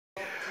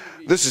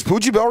This is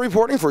Poogie Bell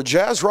reporting for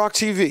Jazzrock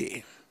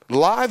TV.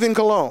 Live in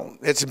Cologne.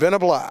 It's been a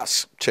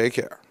blast. Take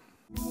care.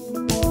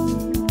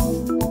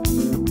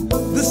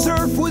 The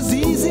surf was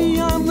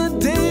easy on the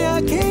day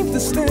I came to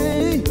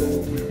stay.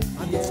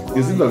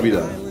 Hier sind wir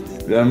wieder.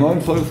 Wir haben eine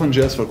neue Folge von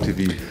Jazzrock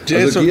TV.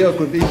 Also Georg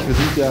und ich, wir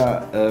sind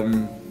ja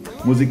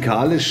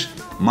musikalisch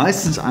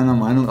meistens einer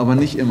Meinung, aber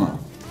nicht immer.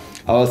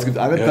 Aber es gibt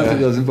eine Platte,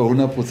 da sind wir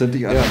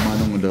hundertprozentig einer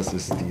Meinung und das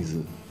ist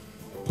diese.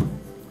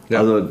 Ja.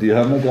 Also die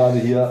haben wir gerade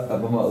hier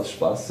einfach mal aus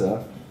Spaß,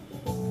 ja.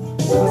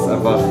 Das ist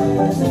einfach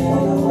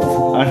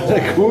eine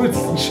der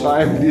coolsten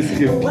Scheiben, die es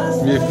gibt.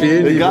 Mir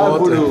fehlen die Egal,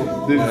 Worte.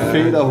 wo du den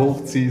Feder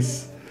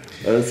hochziehst,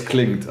 es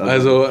klingt.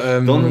 Also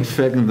Don't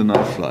Fag in the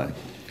Nightfly.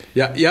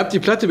 Ja, ihr habt die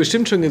Platte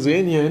bestimmt schon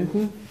gesehen hier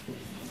hinten.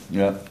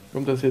 Ja.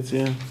 Kommt das jetzt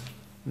hier?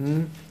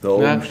 Da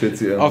oben steht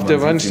sie. Auf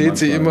der Wand steht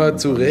sie immer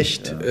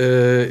zurecht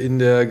in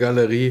der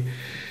Galerie.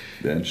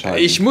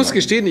 Ich muss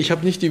gestehen, ich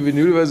habe nicht die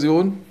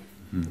Vinyl-Version,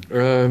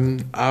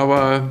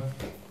 aber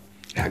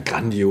ja,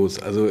 grandios.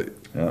 Also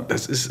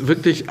das ist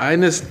wirklich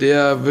eines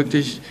der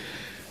wirklich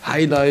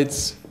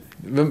Highlights.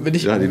 Wenn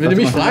du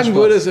mich fragen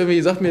würdest,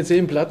 irgendwie, sag mir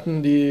 10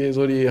 Platten, die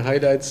so die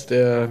Highlights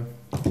der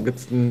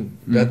letzten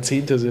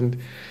Jahrzehnte sind,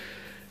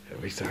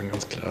 würde ich sagen,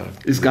 ganz klar.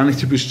 Ist gar nicht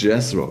typisch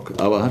Jazzrock,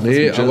 aber hat was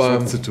mit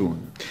Jazzrock zu tun.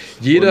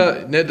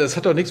 Das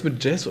hat auch nichts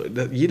mit Jazzrock.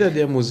 Jeder,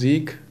 der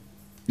Musik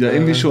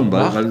irgendwie schon,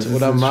 weil es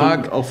oder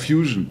mag, schon auch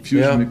Fusion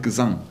mit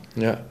Gesang.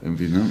 Ja.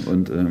 Irgendwie, ne?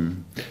 Und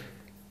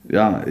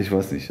ja, ich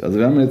weiß nicht. Also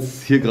wir haben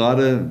jetzt hier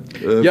gerade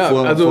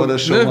vor der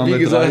Show haben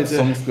wir 3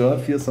 Songs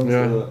gehört, 4 Songs.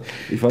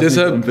 Ich weiß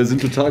nicht, und wir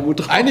sind total gut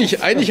drauf.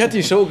 Eigentlich hat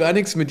die Show gar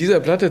nichts mit dieser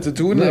Platte zu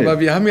tun, aber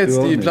wir haben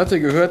jetzt die Platte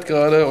gehört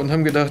gerade und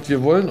haben gedacht,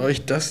 wir wollen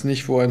euch das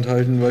nicht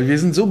vorenthalten, weil wir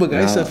sind so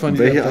begeistert von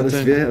dieser Platte.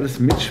 Wer hier alles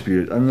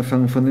mitspielt,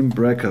 angefangen von den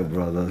Brecker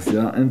Brothers,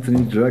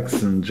 Anthony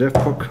Jackson, Jeff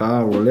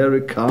Porcaro,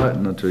 Larry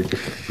Carlton natürlich,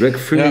 Greg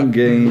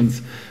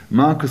Gaines,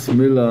 Marcus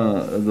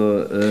Miller,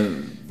 also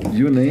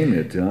you name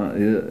it,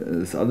 hier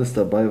ist alles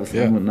dabei, was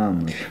Namen und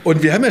Namen hat.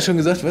 Und wir haben ja schon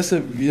gesagt, weißt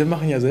du, wir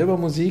machen ja selber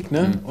Musik,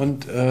 ne?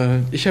 Und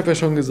ich habe ja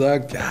schon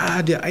gesagt,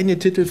 der eine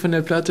Titel von der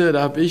Platte,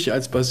 da habe ich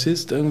als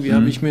Bassist irgendwie,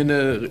 habe ich mir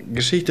eine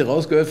Geschichte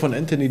rausgehört von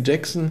Anthony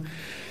Jackson,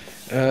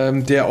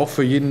 der auch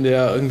für jeden,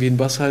 der irgendwie einen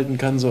Bass halten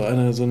kann, so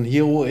ein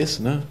Hero ist,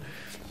 ne?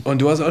 Und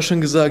du hast auch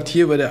schon gesagt,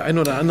 hier bei der einen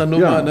oder anderen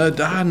Nummer, ne,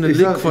 da eine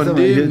Lick von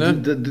dem. Ne?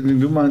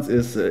 Du meinst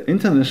ist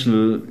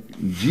International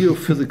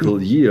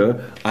Geophysical Year,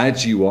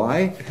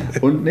 IGY.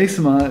 Und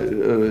nächstes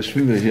Mal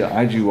spielen wir hier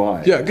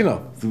IGY. Ja,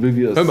 genau. So wie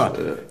wir es. Hör mal,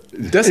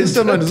 das ist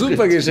doch mal eine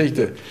super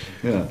Geschichte.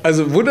 Ja.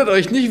 Also wundert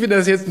euch nicht, wenn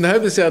das jetzt ein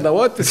halbes Jahr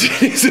dauert, bis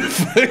diese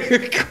Folge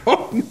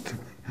kommt.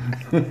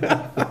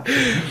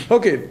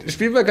 Okay,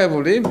 spielen wir, kein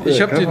Problem.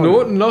 Ich habe die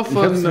Noten noch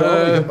von. Ich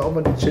habe auch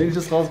mal die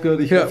Changes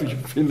rausgehört. Ich hoffe, ich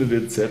finde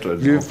den Zettel.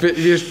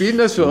 Wir spielen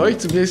das für euch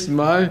zum nächsten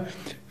Mal.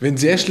 Wenn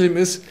es sehr schlimm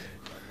ist,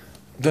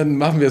 dann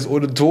machen wir es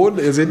ohne Ton.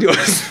 Ihr seht, die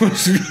uns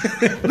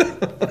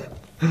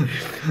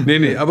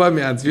Nee, aber im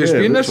Ernst. Wir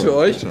spielen das für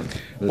euch.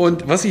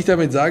 Und was ich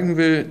damit sagen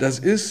will, das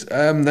ist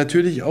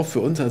natürlich auch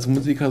für uns als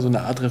Musiker so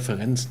eine Art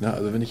Referenz. Ne?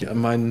 Also wenn ich an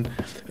meinen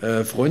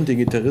Freund, den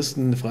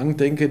Gitarristen Frank,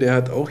 denke, der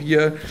hat auch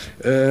hier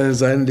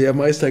seinen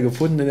Lehrmeister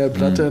gefunden in der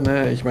Platte.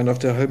 Ne? Ich meine, auf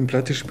der halben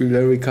Platte spielt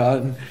Larry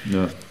Carlton.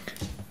 Ja.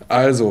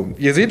 Also,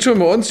 ihr seht schon,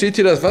 bei uns steht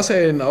hier das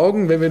Wasser in den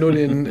Augen, wenn wir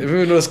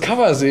nur das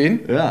Cover sehen.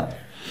 Ja.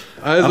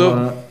 Also,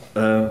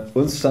 aber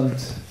uns stand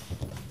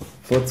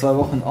vor 2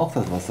 Wochen auch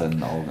das Wasser in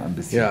den Augen ein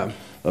bisschen. Ja.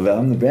 Weil wir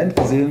haben eine Band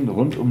gesehen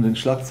rund um den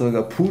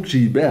Schlagzeuger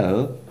Poogie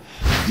Bell,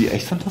 die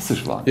echt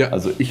fantastisch waren. Ja.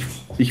 Also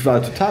ich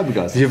war total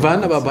begeistert. Wir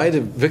waren aber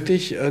beide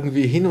wirklich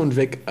irgendwie hin und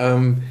weg.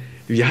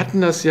 Wir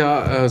hatten das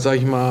ja, sag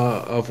ich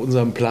mal, auf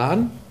unserem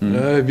Plan.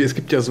 Es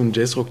gibt ja so einen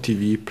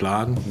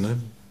Jazzrock-TV-Plan, ne?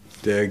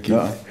 Der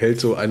hält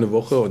so eine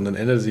Woche und dann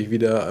ändert sich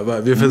wieder.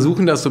 Aber wir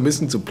versuchen das so ein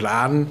bisschen zu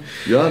planen,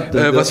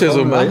 was wir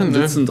so machen.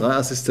 Da sitzen 3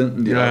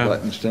 Assistenten, die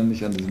arbeiten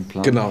ständig an diesem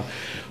Plan. Genau.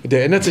 Und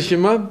der ändert sich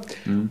immer.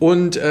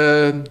 Und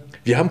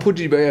wir haben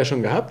Poogie Bell ja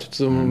schon gehabt,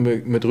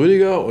 mit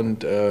Rüdiger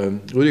und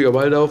Rüdiger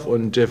Waldauf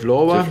und Jeff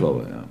Lorber.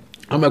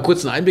 Haben wir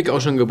kurz einen Einblick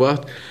auch schon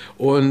gebracht.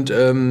 Und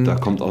da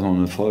kommt auch noch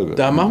eine Folge.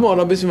 Da machen wir auch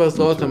noch ein bisschen was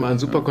draus. Da haben wir ein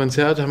super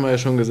Konzert, haben wir ja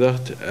schon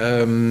gesagt,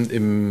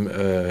 im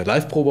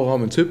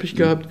Live-Proberaum in Zülpich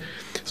gehabt.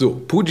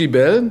 So, Poogie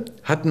Bell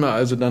hatten wir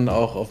also dann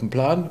auch auf dem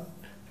Plan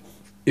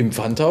im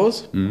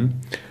Pfandhaus.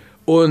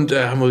 Und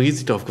haben wir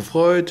riesig darauf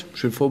gefreut,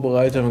 schön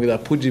vorbereitet, haben wir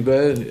gedacht, Poogie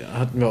Bell,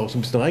 hatten wir auch so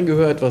ein bisschen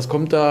reingehört, was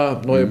kommt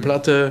da, neue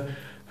Platte.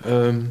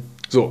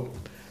 So,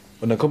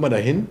 und dann kommen wir da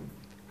hin,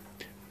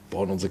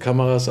 bauen unsere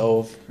Kameras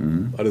auf,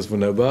 alles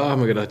wunderbar,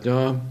 haben wir gedacht,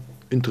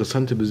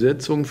 interessante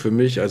Besetzung für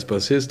mich als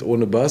Bassist,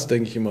 ohne Bass,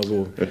 denke ich immer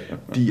so,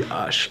 die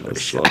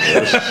Arschlöcher.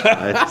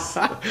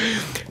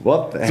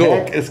 What the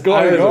heck is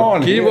going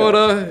on?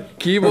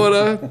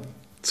 Keyboarder,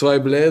 2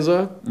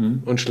 Bläser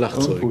und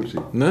Schlagzeug.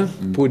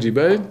 Und Poogie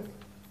Bell.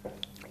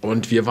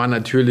 Und wir waren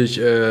natürlich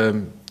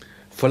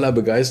voller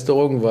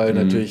Begeisterung, weil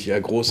natürlich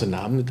große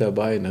Namen mit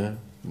dabei, ne?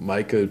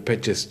 Michael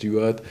Paget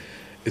Stewart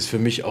ist für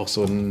mich auch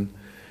so ein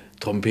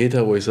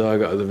Trompeter, wo ich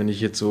sage, also wenn ich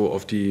jetzt so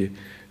auf die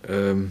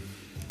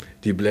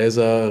die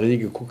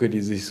Bläserriege gucke,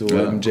 die sich so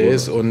Ja, im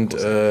Jazz cool. und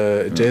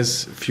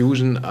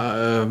Jazz-Fusion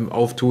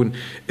auftun,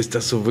 ist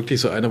das so wirklich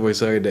so einer, wo ich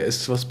sage, der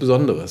ist was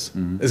Besonderes.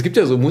 Es gibt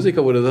ja so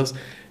Musiker, wo du sagst,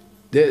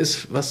 der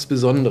ist was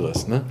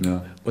Besonderes. Ne?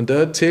 Ja. Und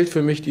da zählt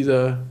für mich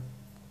dieser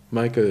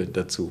Michael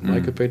dazu,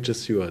 Michael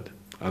Pages Stewart.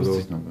 Also,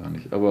 Wusste ich noch gar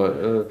nicht.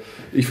 Aber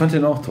ich fand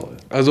den auch toll.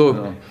 also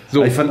Ja.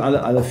 so, Ich fand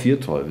alle 4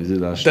 toll, wie sie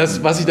da stehen.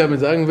 das, was ich damit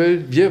sagen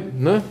will, wir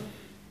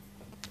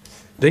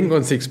denken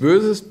uns nichts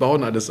Böses,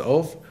 bauen alles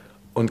auf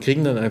und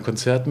kriegen dann ein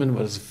Konzert mit,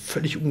 weil es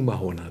völlig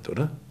umgehauen hat,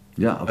 oder?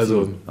 Ja,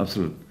 absolut. Also-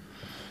 absolut.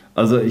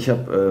 Also ich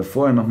habe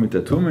vorher noch mit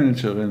der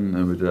Tourmanagerin,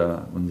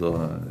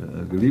 unserer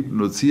geliebten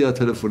Lucia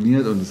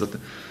telefoniert und sie sagte,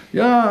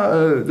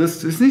 ja,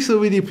 das ist nicht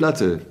so wie die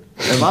Platte.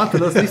 Erwarte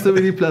das nicht so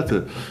wie die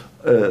Platte.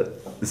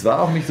 Es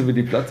war auch nicht so wie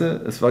die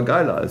Platte, es war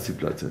geiler als die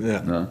Platte.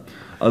 Ja. Ja.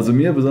 Also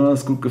mir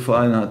besonders gut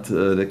gefallen hat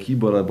der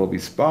Keyboarder Bobby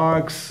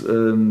Sparks,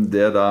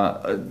 der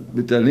da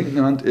mit der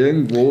linken Hand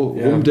irgendwo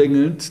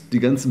rumdengelnd die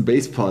ganzen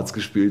Bassparts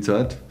gespielt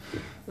hat.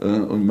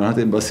 Und man hat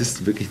den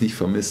Bassisten wirklich nicht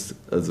vermisst.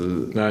 Also,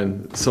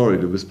 Nein. sorry,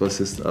 du bist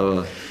Bassist,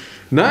 aber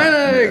Nein!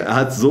 er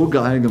hat so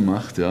geil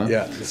gemacht. Ja,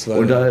 Ja, das war-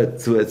 und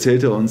dazu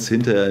erzählt er uns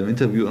hinterher im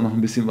Interview auch noch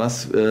ein bisschen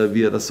was,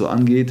 wie er das so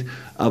angeht.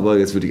 Aber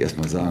jetzt würde ich erst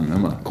mal sagen, hör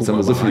mal, jetzt haben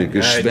wir so mal viel rein. Ja,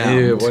 geschwärmt.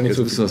 nee, wir wollen nicht Jetzt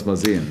so müssen wir das mal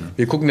sehen. Ne?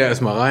 Wir gucken da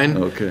erstmal rein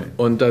Okay.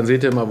 und dann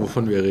seht ihr mal,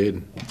 wovon wir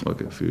reden.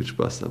 Okay, viel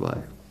Spaß dabei.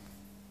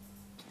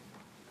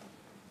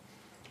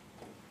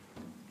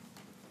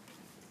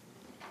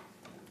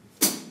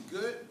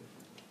 Good.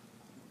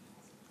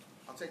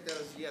 I'll take that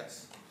as a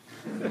yes.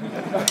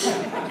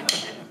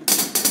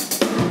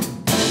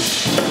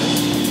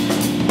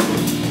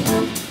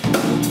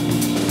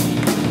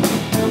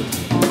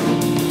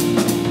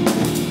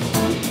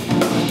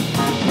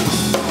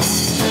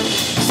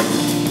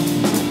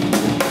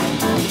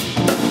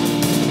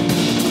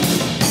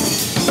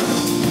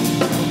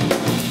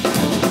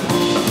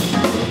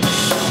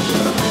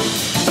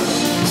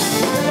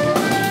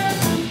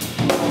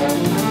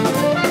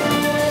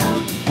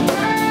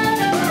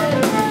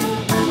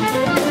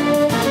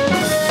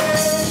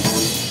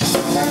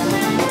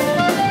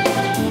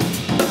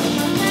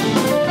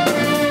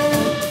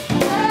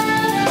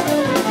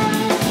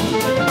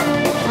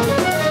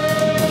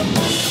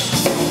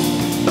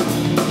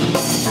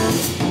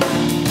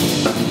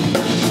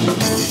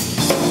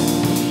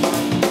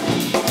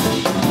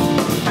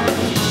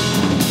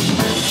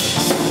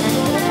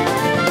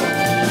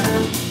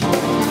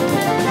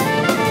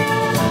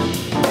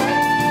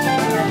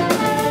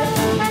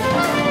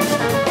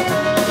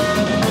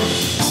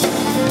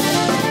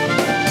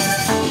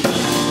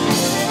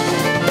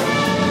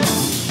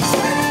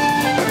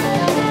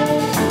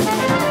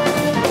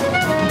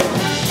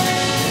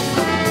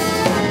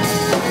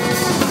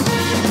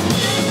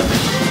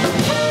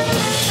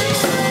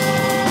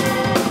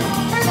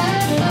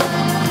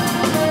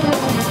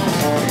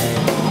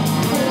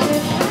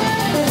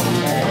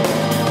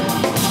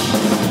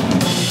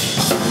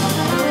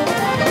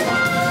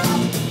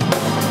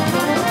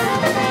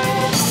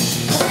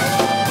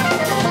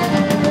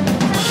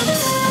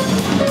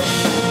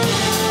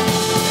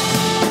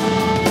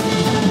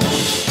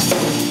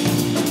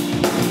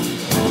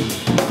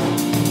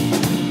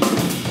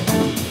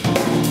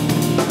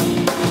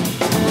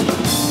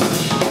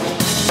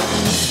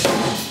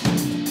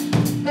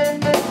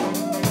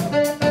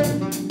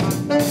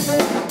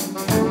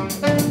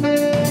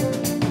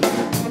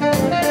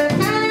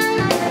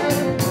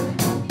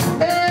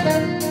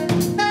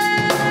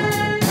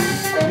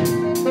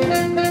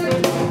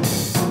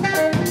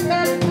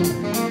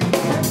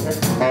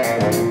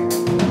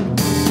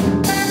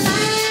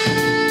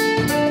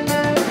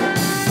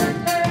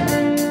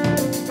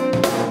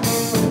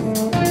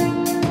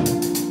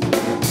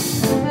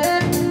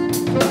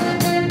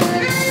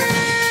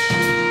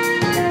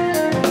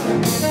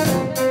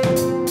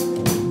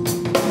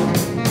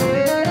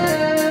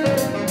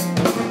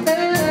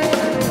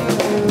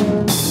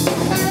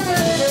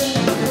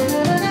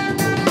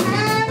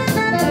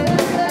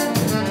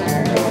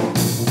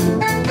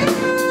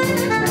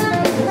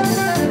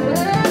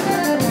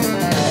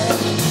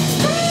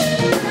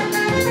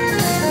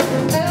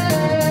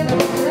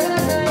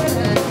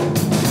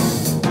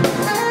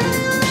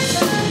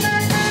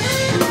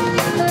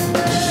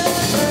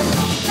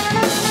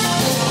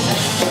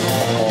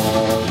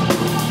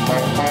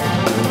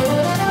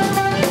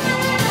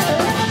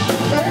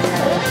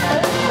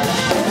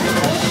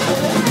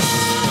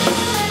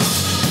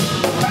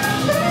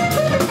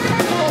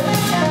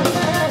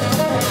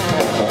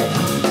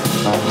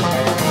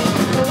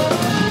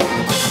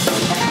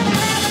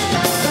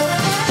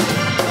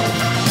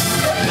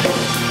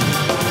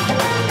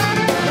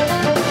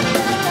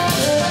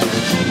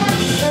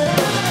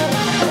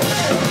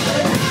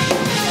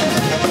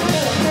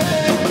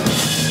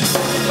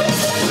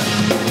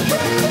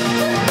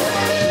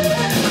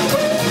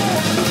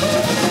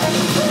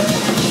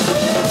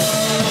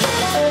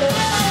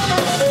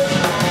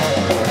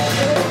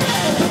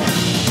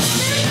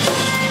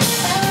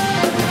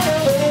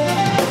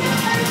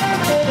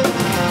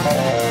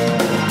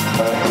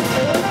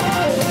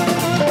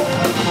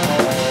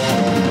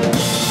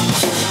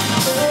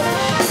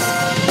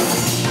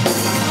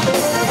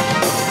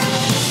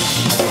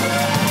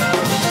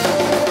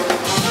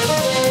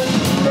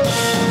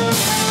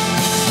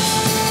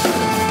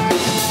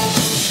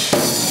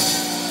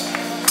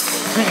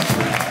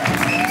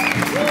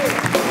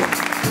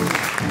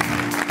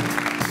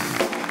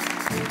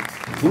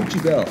 Poogie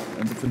Bell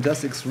and the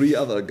Fantastic Three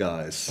Other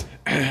Guys.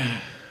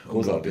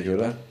 Großartig,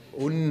 oder?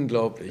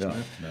 Unglaublich. Ja, Ne?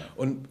 ja.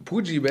 Und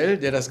Poogie Bell,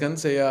 der das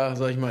Ganze ja,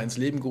 sag ich mal, ins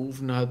Leben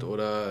gerufen hat,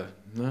 oder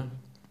ne,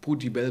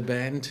 Poogie Bell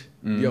Band,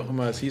 wie auch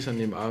immer es hieß an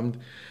dem Abend.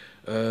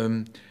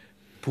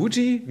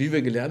 Poogie, wie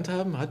wir gelernt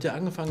haben, hat ja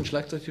angefangen,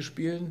 Schlagzeug zu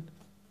spielen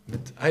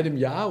mit einem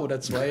Jahr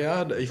oder 2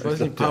 Jahren, ich weiß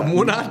nicht, ein paar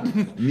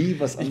Monaten. Nie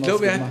was anderes Ich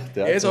glaube,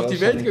 er ist auf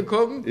die Welt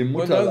gekommen. Im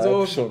und dann Mutterleib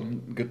so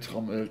schon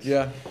getrommelt.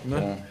 Ja,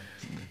 ne? Ja.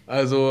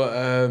 Also,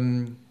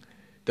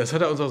 das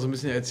hat er uns auch so ein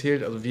bisschen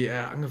erzählt, also wie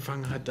er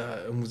angefangen hat, da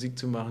Musik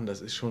zu machen,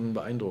 das ist schon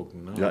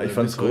beeindruckend. Ne? Ja, ich Also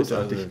fand es bis heute,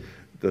 großartig. also-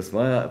 Das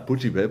war ja,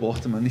 Poogie Bell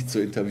brauchte man nicht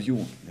zu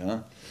interviewen.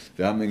 Ja?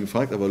 Wir haben ihn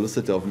gefragt, ob er Lust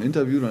hätte auf ein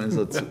Interview, dann ist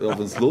er auf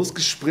uns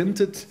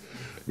losgesprintet.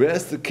 Where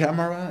is the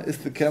camera? Is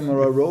the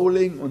camera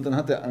rolling? Und dann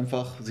hat er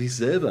einfach sich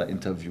selber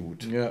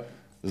interviewt. Ja.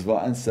 Das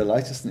war eines der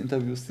leichtesten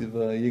Interviews, die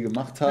wir je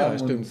gemacht haben, Ja,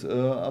 stimmt. und,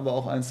 aber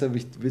auch eines der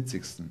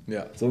witzigsten.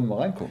 Ja. Sollen wir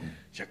mal reingucken?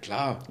 Ja,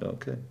 klar. Ja,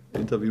 okay.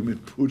 Interview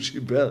mit Poogie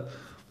Bell,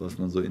 was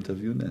man so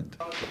Interview nennt.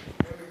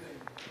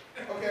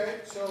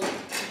 Okay, so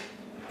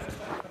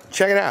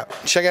check it out.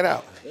 Check it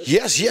out.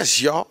 Yes,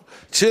 yes, y'all.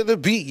 To the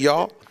beat,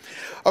 y'all.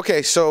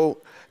 Okay, so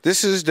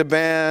this is the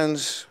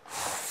band's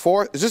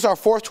fourth. Is this our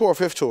fourth tour or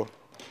fifth tour?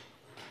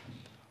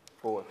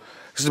 Fourth.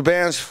 This is the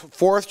band's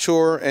fourth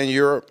tour in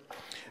Europe.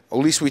 At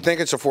least we think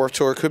it's a fourth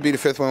tour. It could be the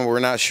fifth one. We're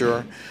not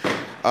sure.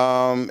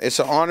 It's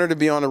an honor to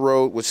be on the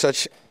road with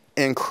such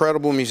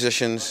incredible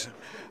musicians.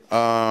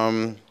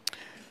 Yeah,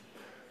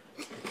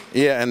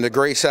 and the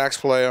great sax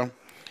player.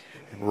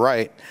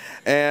 Right.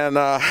 And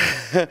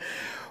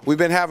we've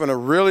been having a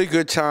really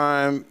good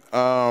time.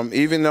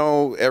 Even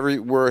though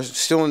we're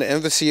still in the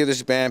infancy of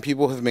this band,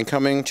 people have been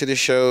coming to the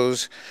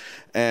shows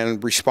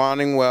and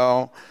responding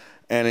well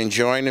and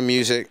enjoying the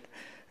music.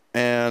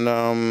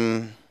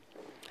 And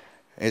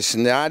it's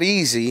not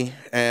easy,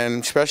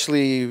 and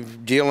especially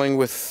dealing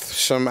with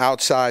some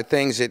outside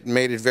things, it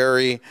made it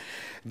very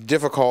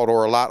difficult,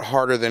 or a lot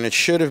harder than it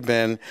should have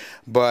been.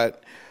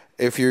 But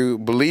if you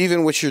believe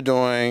in what you're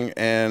doing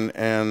and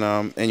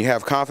you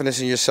have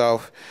confidence in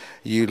yourself,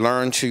 you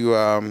learn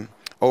to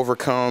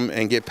overcome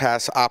and get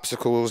past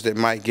obstacles that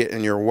might get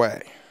in your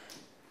way.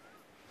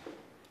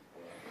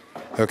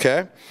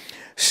 Okay?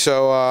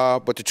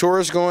 So, but the tour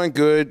is going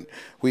good.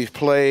 We've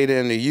played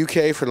in the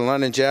UK for the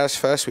London Jazz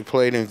Fest. We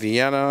played in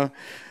Vienna.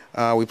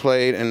 We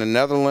played in the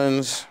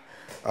Netherlands.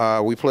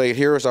 We played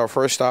here as our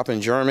first stop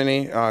in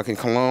Germany, in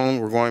Cologne.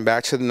 We're going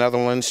back to the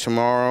Netherlands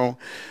tomorrow.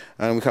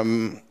 And we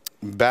come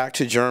back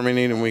to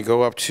Germany, and we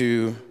go up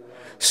to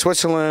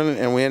Switzerland,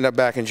 and we end up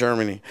back in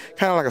Germany.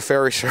 Kind of like a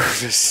ferry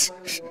service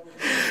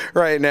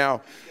right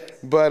now.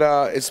 But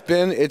it's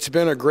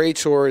been a great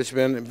tour. It's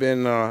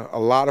been a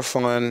lot of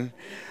fun.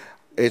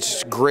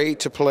 It's great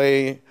to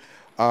play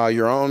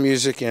your own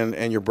music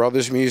and your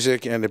brother's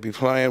music, and to be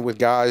playing with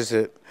guys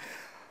that,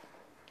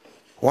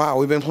 wow,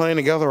 we've been playing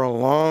together a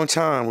long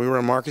time. We were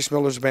in Marcus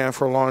Miller's band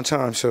for a long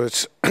time, so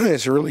it's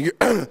really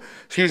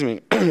excuse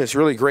me, it's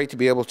really great to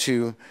be able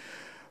to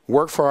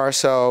work for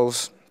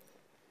ourselves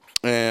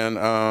and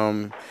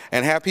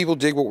have people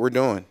dig what we're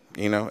doing,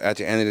 you know, at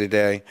the end of the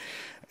day.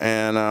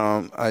 And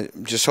I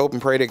just hope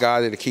and pray to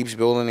God that it keeps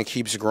building and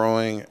keeps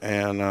growing.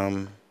 And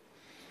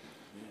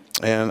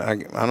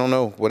I don't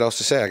know what else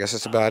to say. I guess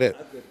that's about it.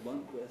 I've got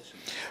one question.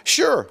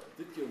 Sure.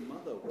 Did your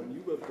mother, when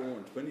you were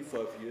born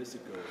 25 years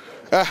ago,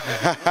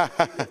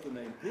 think of the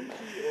name Poogie,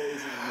 or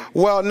is it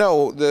Well,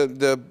 no,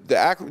 the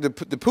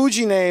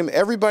Poogie name,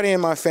 everybody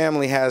in my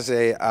family has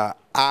a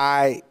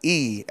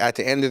I-E at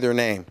the end of their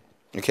name,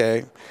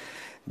 okay?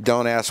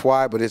 Don't ask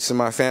why, but it's in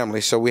my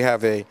family. So we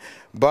have a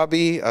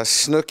Bubby, a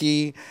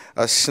Snooky,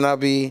 a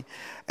Snubby,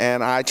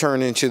 and I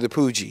turn into the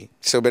Poogie.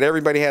 So, but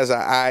everybody has a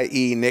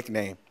I-E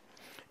nickname.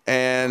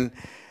 And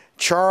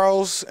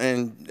Charles,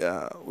 and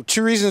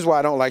 2 reasons why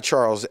I don't like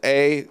Charles.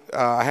 A,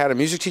 I had a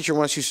music teacher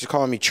once used to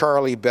call me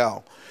Charlie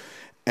Bell,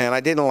 and I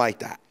didn't like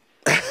that.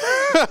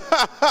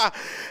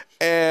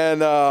 And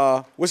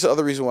what's the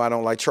other reason why I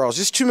don't like Charles?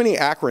 Just too many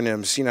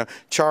acronyms, you know,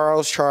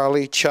 Charles,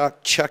 Charlie,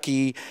 Chuck,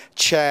 Chucky,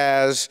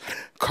 Chaz,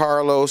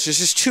 Carlos. There's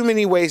just too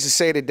many ways to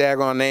say the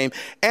daggone name,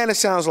 and it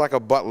sounds like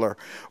a butler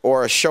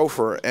or a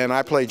chauffeur, and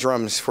I play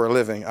drums for a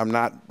living. I'm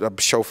not a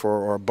chauffeur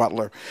or a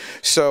butler.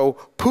 So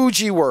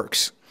Poogie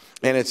works,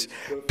 and it's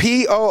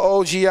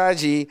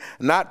P-O-O-G-I-G,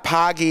 not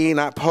Poggy,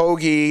 not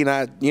Pogie,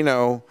 not, you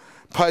know,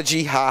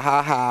 Pudgy, ha,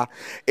 ha, ha.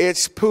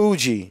 It's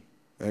Poogie,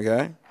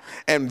 okay?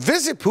 And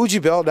visit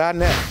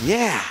PoogieBell.net.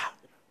 Yeah.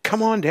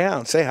 Come on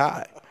down. Say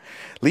hi.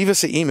 Leave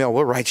us an email.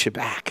 We'll write you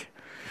back.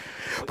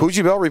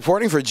 Poogie Bell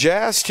reporting for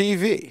Jazz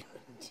TV.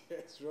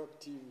 Jazzrock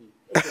TV.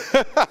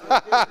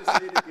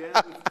 say it again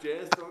with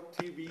Jazzrock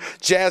TV?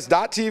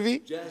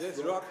 Jazz.tv?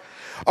 Jazzrock.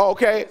 Oh,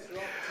 okay.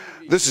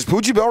 This is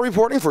Poogie Bell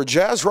reporting for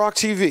Jazzrock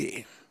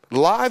TV.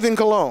 Live in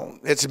Cologne.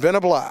 It's been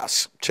a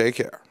blast. Take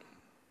care.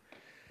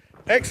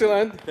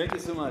 Excellent. Thank you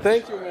so much.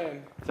 Thank you,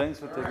 man. Thanks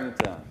for taking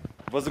the time.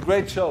 It was a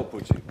great show,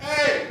 Poogie.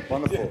 Hey.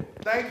 Wonderful.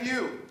 Thank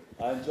you.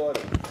 I enjoyed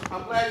it.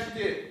 I'm glad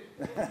you did.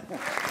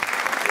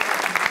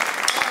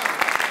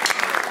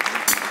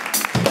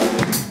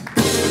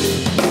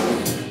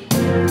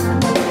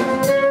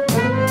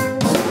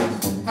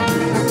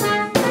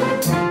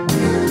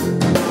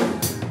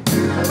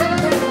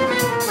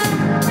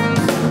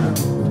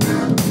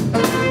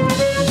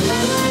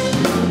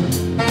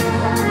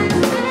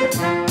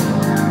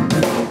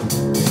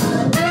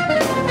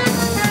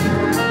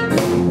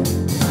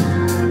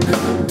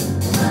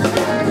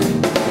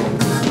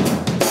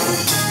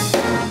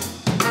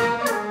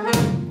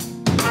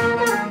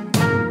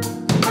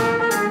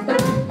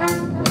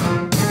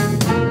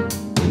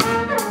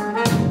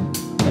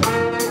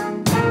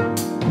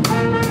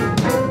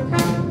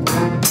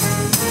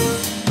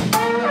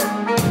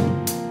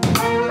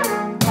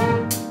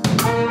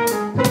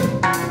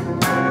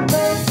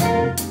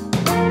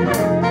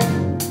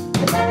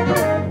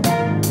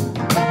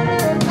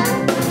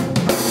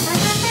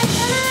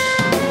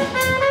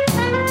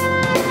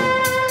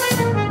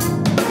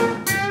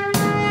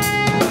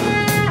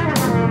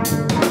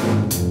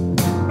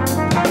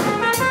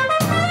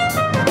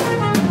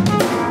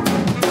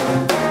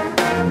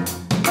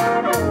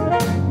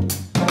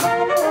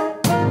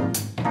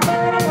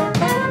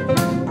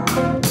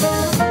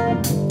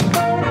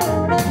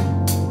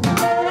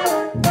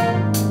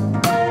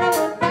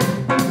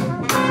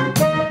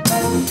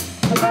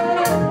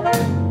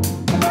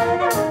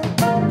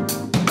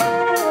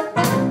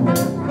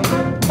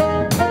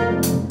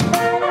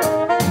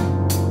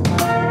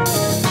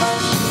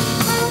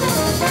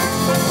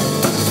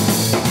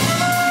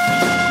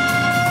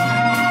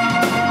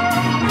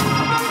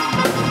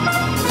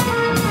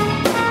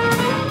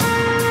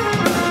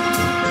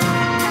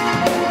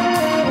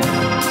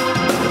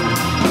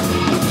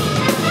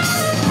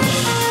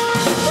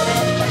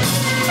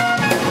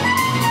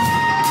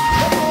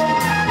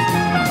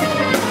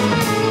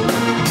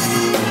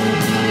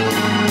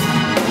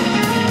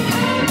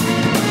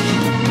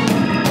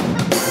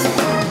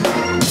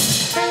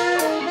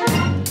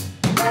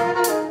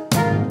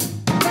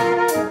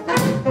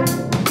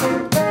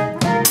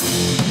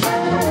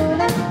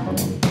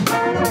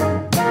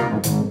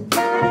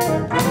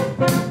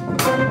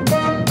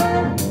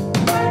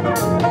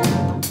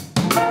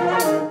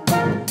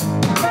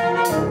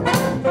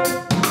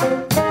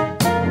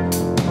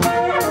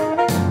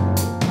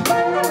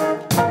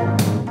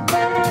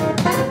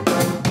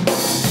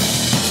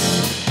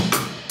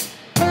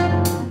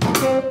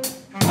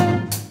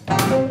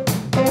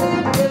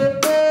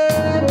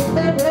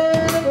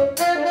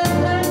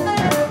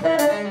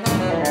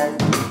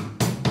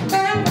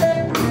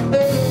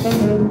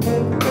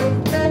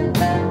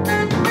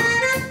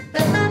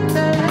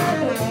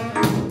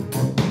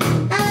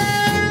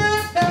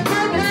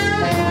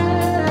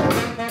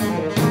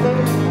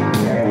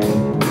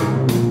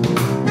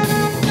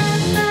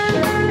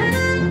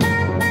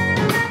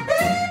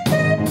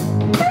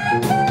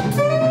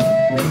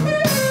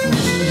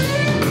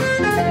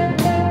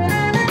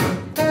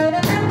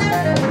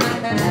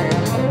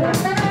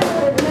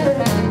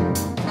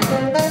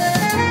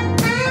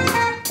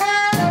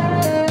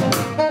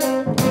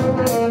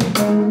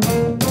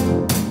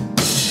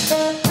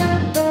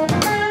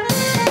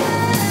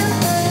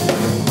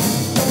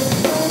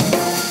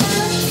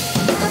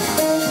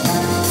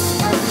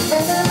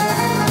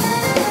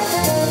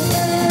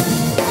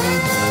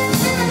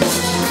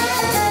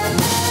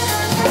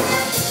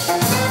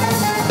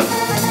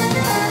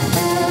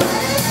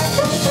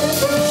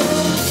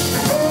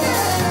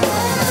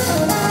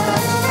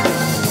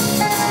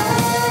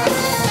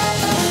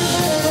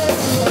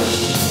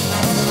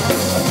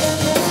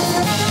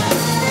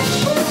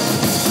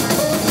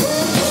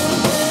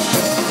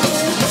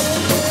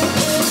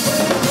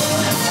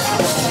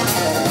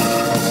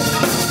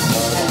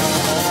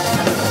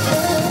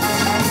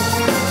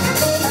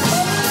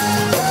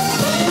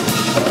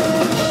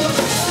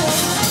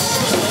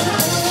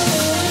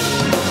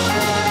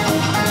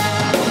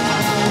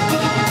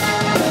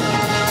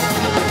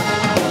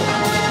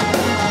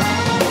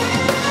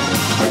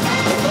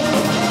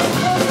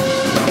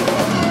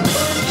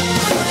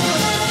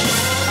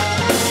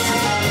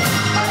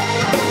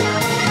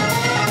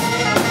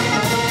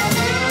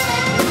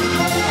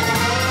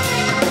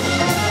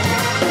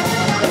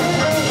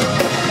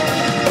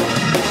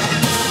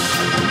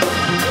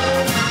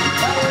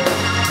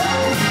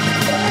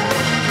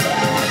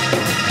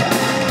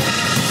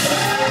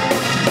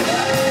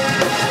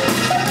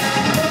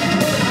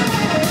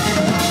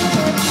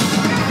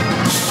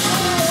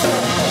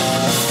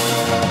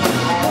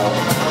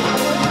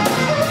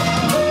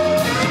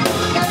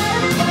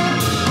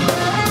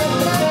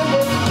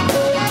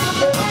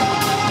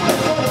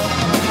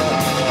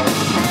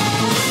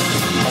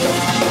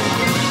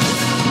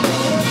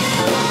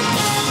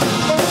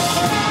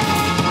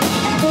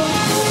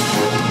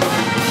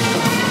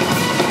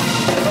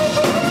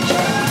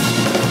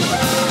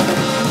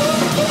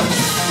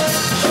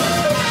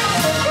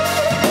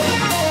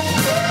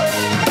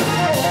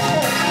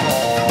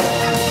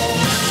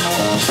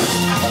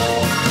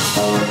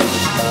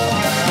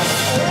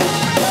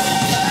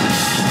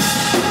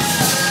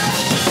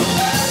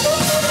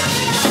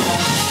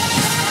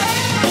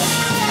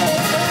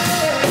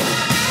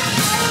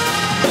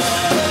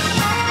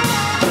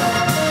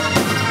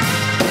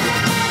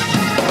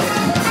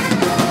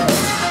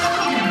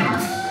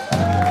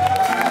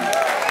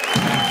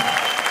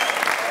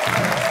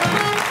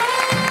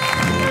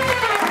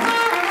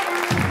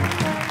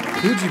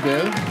 Poogie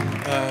Bell,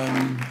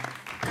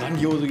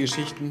 grandiose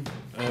Geschichten,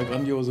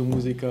 grandiose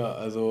Musiker,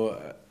 also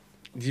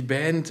die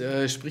Band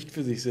spricht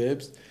für sich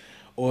selbst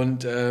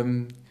und wir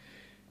haben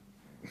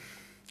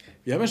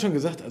ja schon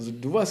gesagt, also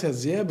du warst ja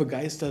sehr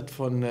begeistert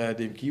von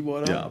dem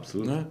Keyboarder. Ja,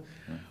 absolut. Ne?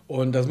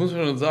 Und das muss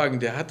man schon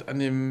sagen, der hat an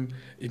dem,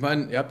 ich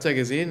meine, ihr habt es ja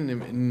gesehen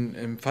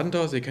im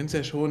Pfandhaus, ihr kennt es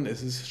ja schon,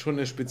 es ist schon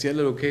eine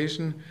spezielle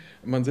Location,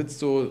 man sitzt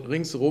so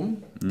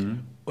ringsrum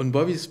und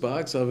Bobby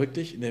Sparks war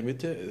wirklich in der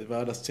Mitte,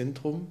 war das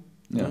Zentrum.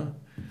 Ja. Ne?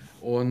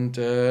 Und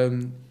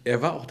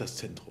er war auch das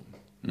Zentrum.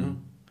 Ne?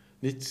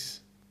 Nichts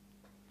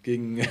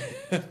gegen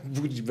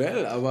Poogie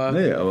Bell, aber,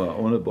 Nee, aber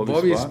ohne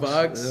Bobby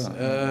Sparks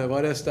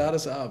war der Star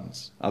des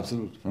Abends.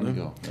 Absolut, fand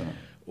ich auch.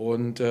 Ja.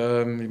 Und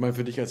ich meine,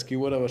 für dich als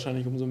Keyboarder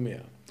wahrscheinlich umso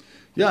mehr.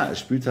 Ja, er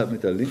spielt halt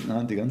mit der linken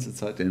Hand die ganze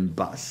Zeit den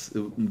Bass,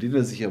 um den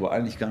er sich aber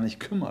eigentlich gar nicht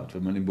kümmert.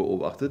 Wenn man ihn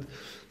beobachtet,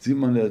 sieht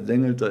man, der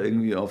dengelt da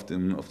irgendwie auf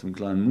dem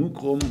kleinen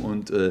Moog rum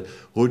und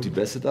holt die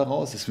Bässe da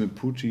raus, ist mit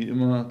Poogie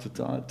immer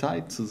total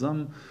tight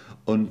zusammen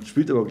und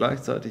spielt aber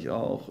gleichzeitig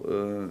auch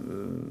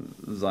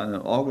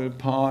seine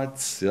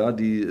Orgelparts, ja,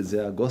 die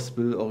sehr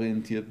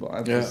gospelorientiert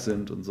beeinflusst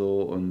sind und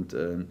so. Und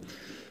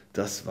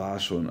das war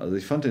schon, also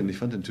ich fand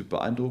den Typ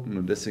beeindruckend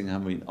und deswegen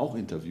haben wir ihn auch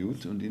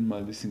interviewt und ihn mal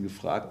ein bisschen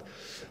gefragt,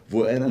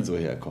 wo er dann so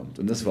herkommt.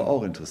 Und das war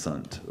auch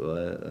interessant,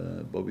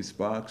 weil Bobby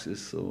Sparks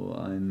ist so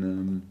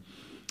ein,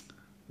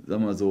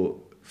 sagen wir mal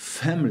so,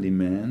 Family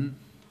Man,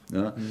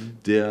 ja,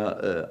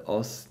 der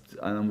aus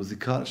einer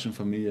musikalischen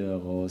Familie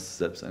heraus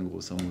selbst ein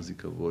großer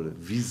Musiker wurde,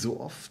 wie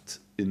so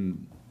oft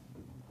in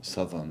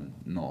Southern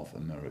North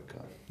America.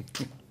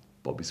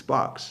 Bobby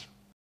Sparks.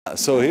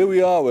 So here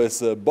we are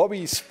with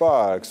Bobby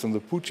Sparks from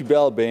the Poogie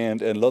Bell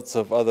Band and lots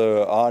of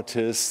other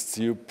artists.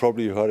 You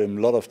probably heard him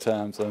a lot of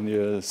times on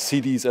your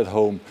CDs at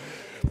home.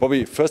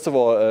 Bobby, first of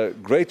all, a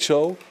great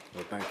show.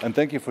 Well, thank you. And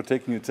thank you for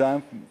taking your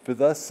time with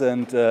us.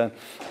 And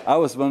I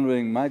was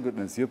wondering, my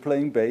goodness, you're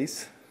playing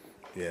bass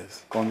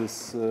Yes. on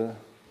this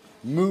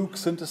Moog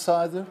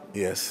synthesizer.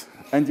 Yes.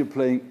 And you're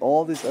playing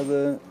all this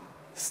other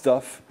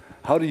stuff.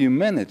 How do you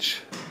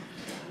manage?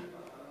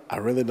 I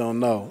really don't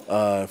know.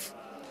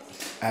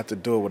 I have to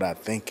do it without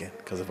thinking,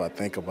 because if I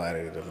think about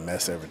it, it'll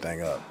mess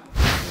everything up.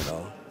 You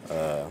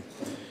know,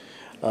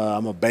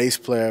 I'm a bass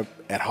player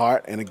at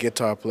heart and a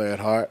guitar player at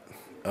heart.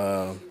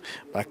 But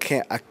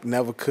I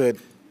never could.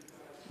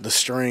 The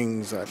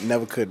strings, I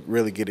never could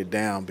really get it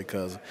down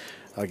because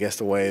I guess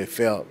the way it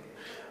felt.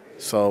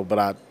 So, but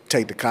I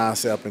take the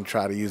concept and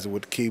try to use it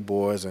with the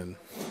keyboards, and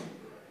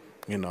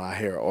you know, I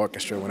hear an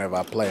orchestra whenever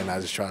I play, and I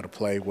just try to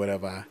play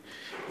whatever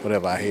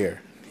I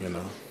hear. You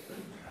know.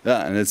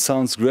 Yeah, and it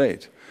sounds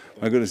great.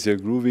 My goodness, you're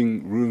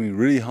grooving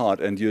really hard,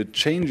 and you're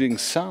changing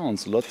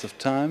sounds lots of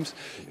times.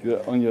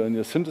 You're on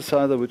your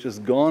synthesizer, which is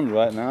gone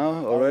right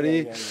now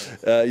already.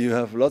 You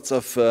have lots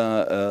of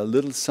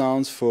little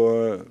sounds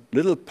for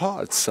little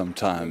parts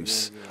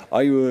sometimes.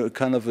 Are you a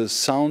kind of a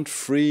sound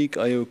freak?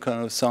 Are you a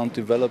kind of sound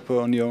developer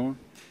on your own?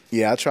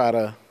 Yeah, I try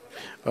to.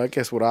 Well, I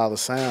guess with all the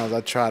sounds,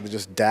 I try to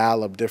just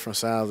dial up different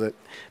sounds that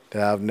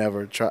I've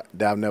never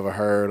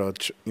heard, or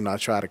you know, I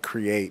try to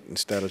create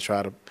instead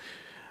of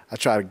I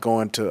try to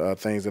go into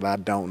things that I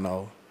don't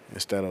know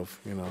instead of,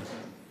 you know,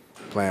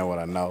 playing what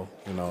I know,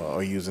 you know,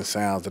 or using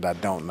sounds that I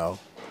don't know.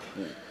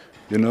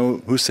 You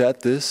know who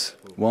said this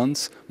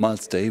once?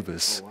 Miles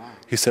Davis. Oh, wow.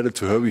 He said it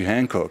to Herbie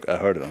Hancock. I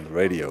heard it on the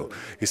radio.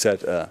 He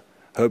said,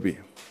 Herbie,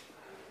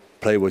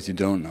 play what you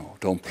don't know.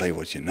 Don't play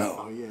what you know.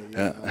 Oh,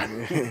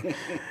 yeah.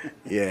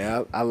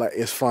 Yeah, I like.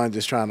 It's fun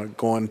just trying to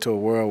go into a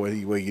world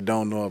where you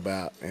don't know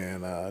about,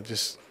 and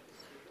just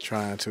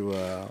trying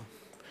to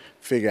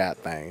figure out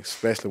things,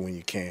 especially when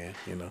you can,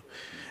 you know.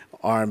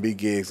 R&B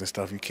gigs and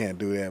stuff, you can't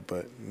do that,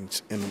 but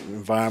in an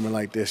environment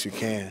like this, you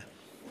can.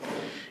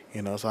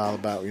 You know, it's all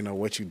about, you know,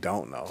 what you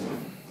don't know.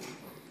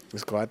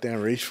 Just go out there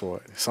and reach for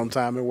it.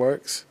 Sometimes it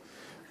works,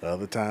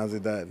 other times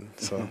it doesn't.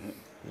 So,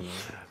 you know.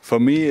 For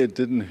me, it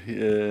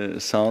didn't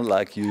sound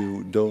like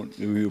you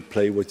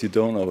play what you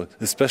don't know,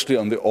 especially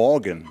on the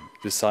organ.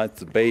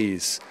 Besides the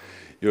bass,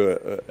 you're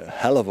a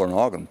hell of an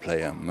organ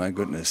player. My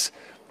goodness.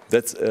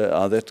 That's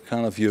are that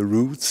kind of your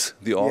roots?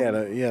 The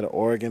organ. Yeah, the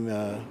organ.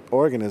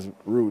 Organ is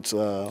roots.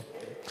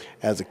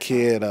 As a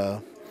kid,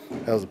 there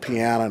was a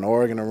piano and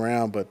organ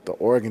around, but the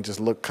organ just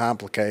looked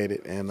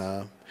complicated, and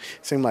it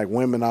seemed like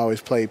women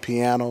always played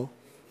piano,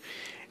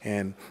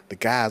 and the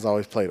guys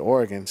always played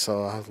organ.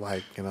 So I was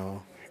like, you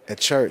know, at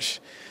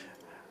church,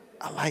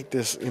 I like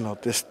this, you know,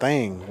 this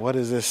thing. What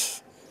is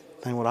this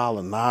thing with all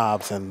the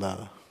knobs and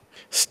the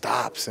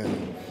stops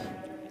and,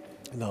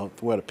 you know,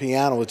 where the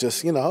piano was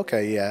just, you know,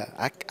 okay, yeah,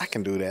 I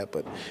can do that.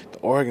 But the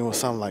organ was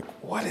something like,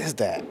 what is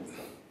that?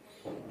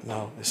 You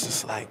know, it's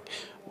just like,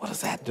 what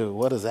does that do?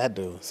 What does that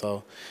do?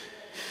 So,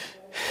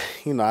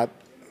 you know,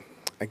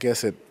 I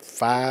guess at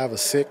 5 or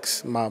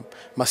 6, my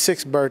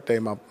 6th birthday,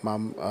 my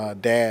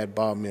dad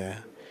bought me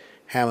a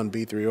Hammond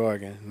B3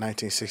 organ in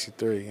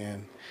 1963,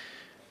 and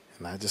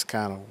I just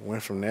kind of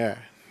went from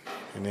there.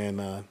 And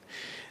then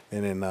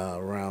in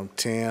around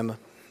 10,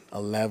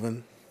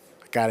 11,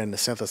 got into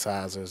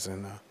synthesizers,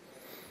 and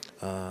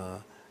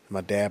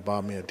My dad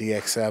bought me a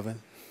DX7,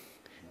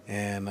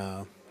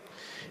 and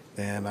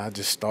then I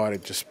just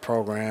started just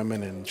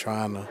programming and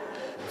trying to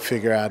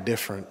figure out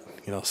different,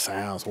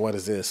 sounds. What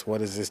is this? What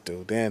does this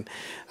do? Then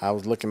I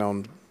was looking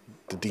on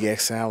the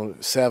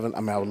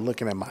DX7. I was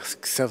looking at my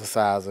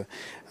synthesizer.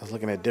 I was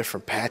looking at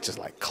different patches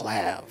like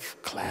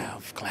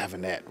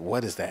clavinet.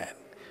 What is that?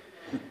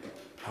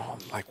 I'm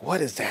like,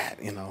 what is that?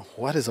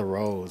 What is a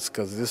Rhodes?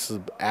 Because this is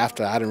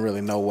after I didn't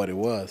really know what it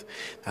was.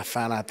 I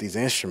found out these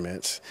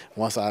instruments.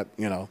 Once I,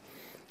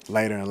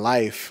 later in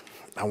life,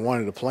 I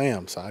wanted to play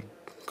them. So I'd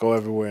go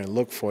everywhere and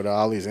look for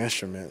all these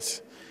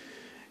instruments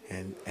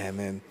and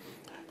then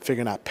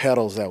figuring out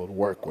pedals that would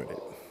work with it.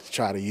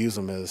 Try to use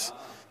them as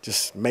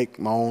just make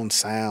my own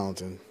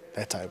sounds and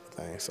that type of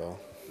thing. So.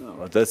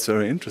 Oh, that's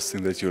very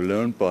interesting that you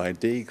learned by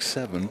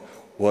DX7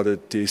 what a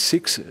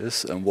D6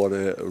 is and what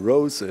a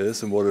Rhodes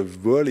is and what a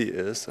Whirly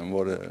is and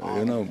what a,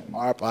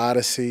 ARP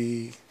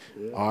Odyssey,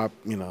 yeah. ARP,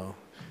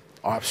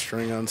 ARP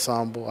String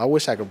Ensemble. I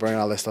wish I could bring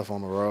all that stuff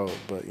on the road,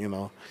 but,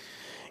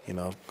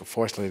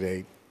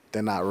 unfortunately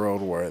they're not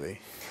road-worthy,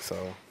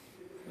 so.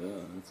 Yeah,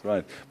 that's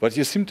right. But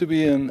you seem to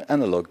be an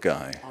analog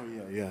guy. Oh,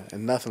 yeah,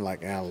 and nothing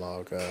like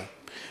analog.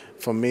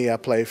 For me, I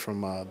play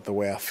from the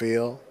way I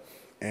feel,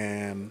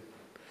 and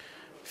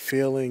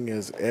feeling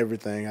is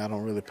everything. I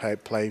don't really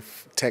play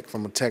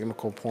from a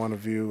technical point of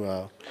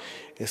view.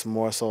 It's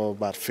more so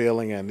about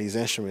feeling, and these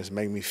instruments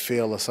make me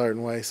feel a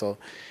certain way. So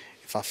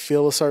if I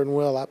feel a certain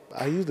way,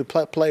 I usually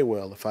play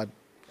well. If a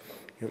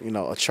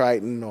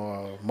Triton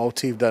or a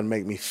motif doesn't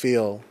make me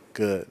feel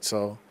good,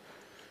 so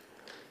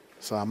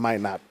I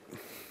might not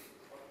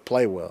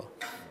play well.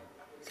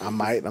 I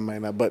might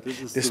not. But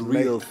this is the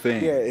real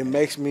thing. Yeah, it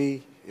makes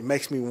me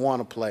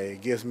want to play.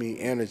 It gives me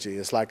energy.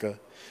 It's like a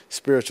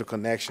spiritual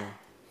connection.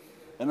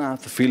 And I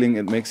have the feeling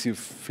it makes you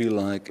feel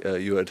like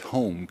you're at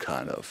home,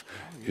 kind of.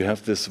 You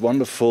have this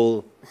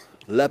wonderful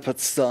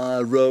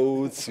leopard-style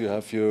Rhodes. You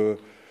have your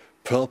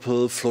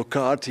purple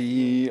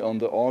Flocati on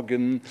the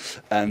organ,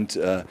 and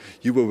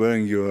you were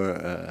wearing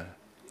your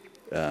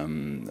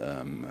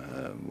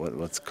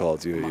what's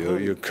called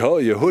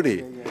your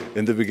hoodie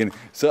in the beginning.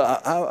 So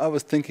I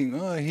was thinking,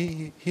 oh,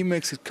 he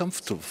makes it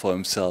comfortable for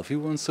himself. He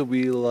wants to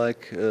be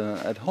like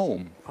at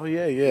home. Oh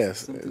yeah,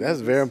 yes, that's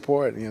very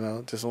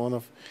important. Just want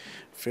to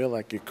feel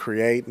like you're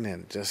creating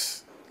and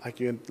just like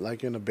you're in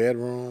a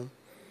bedroom.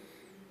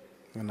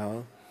 It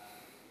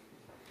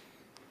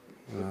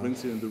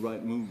brings you in the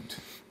right mood.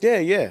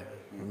 Yeah.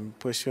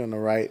 Puts you in the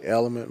right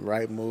element,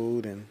 right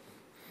mood, and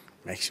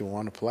makes you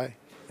want to play.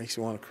 Makes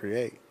you want to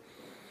create.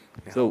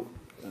 So,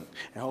 and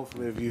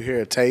hopefully if you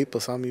hear a tape or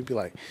something, you'd be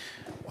like,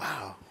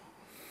 wow.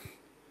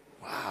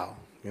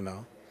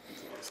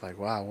 It's like,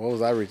 wow, what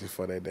was I reaching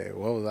for that day?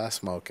 What was I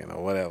smoking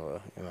or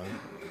whatever,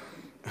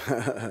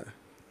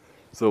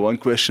 So one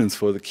question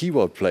for the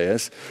keyboard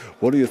players.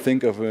 What do you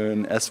think of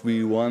an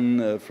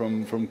SV1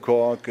 from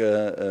Korg,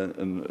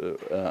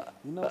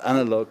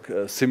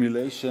 analog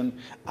simulation?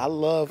 I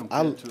love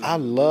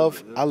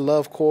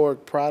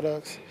Korg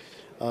products.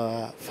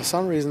 For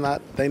some reason,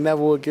 they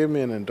never would give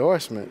me an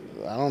endorsement.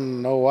 I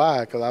don't know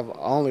why, because I've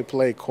only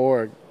played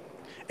Korg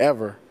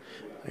ever.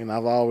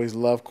 I've always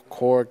loved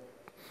Korg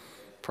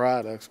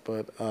products,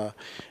 but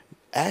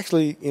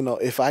actually,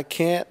 if I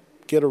can't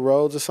get a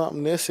Rhodes or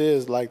something, this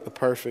is like the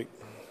perfect.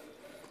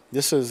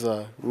 This is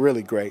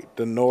really great.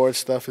 The Nord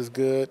stuff is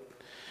good,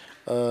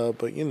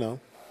 but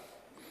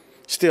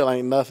still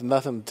ain't nothing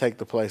to take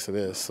the place of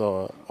this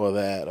or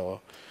that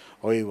or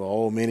even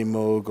old Mini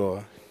Moog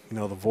or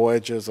the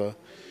Voyagers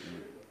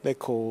they're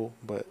cool,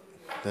 but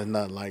they're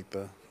not like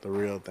the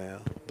real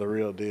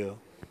deal.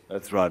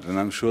 That's right, and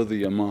I'm sure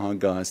the Yamaha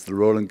guys, the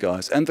Roland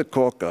guys, and the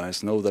Korg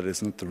guys know that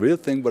it's not the real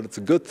thing, but it's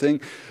a good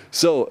thing.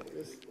 So,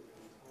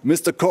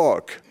 Mr.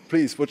 Korg,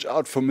 please watch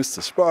out for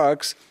Mr.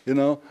 Sparks,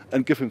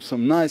 and give him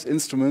some nice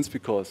instruments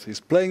because he's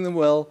playing them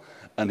well,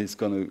 and he's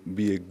going to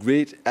be a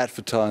great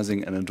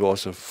advertising and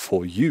endorser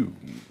for you.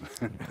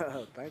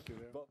 Thank you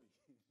very much.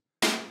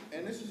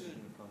 And this is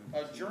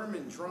a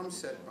German drum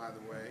set, by the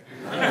way.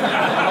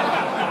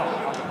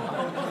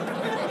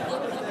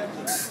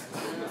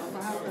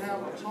 I'm going to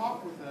have a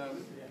talk with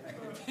them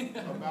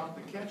about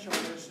the catch on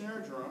their snare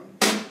drum.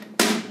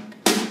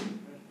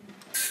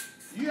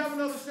 Do you have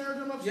another snare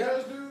drum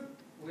upstairs, dude?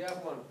 We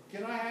have one.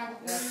 Can I have it,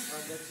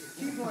 please?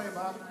 Keep playing,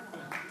 Bob.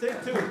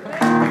 Take two.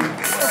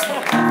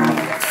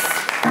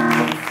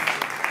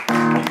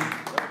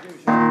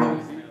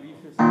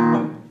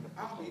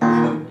 I'll be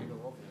good.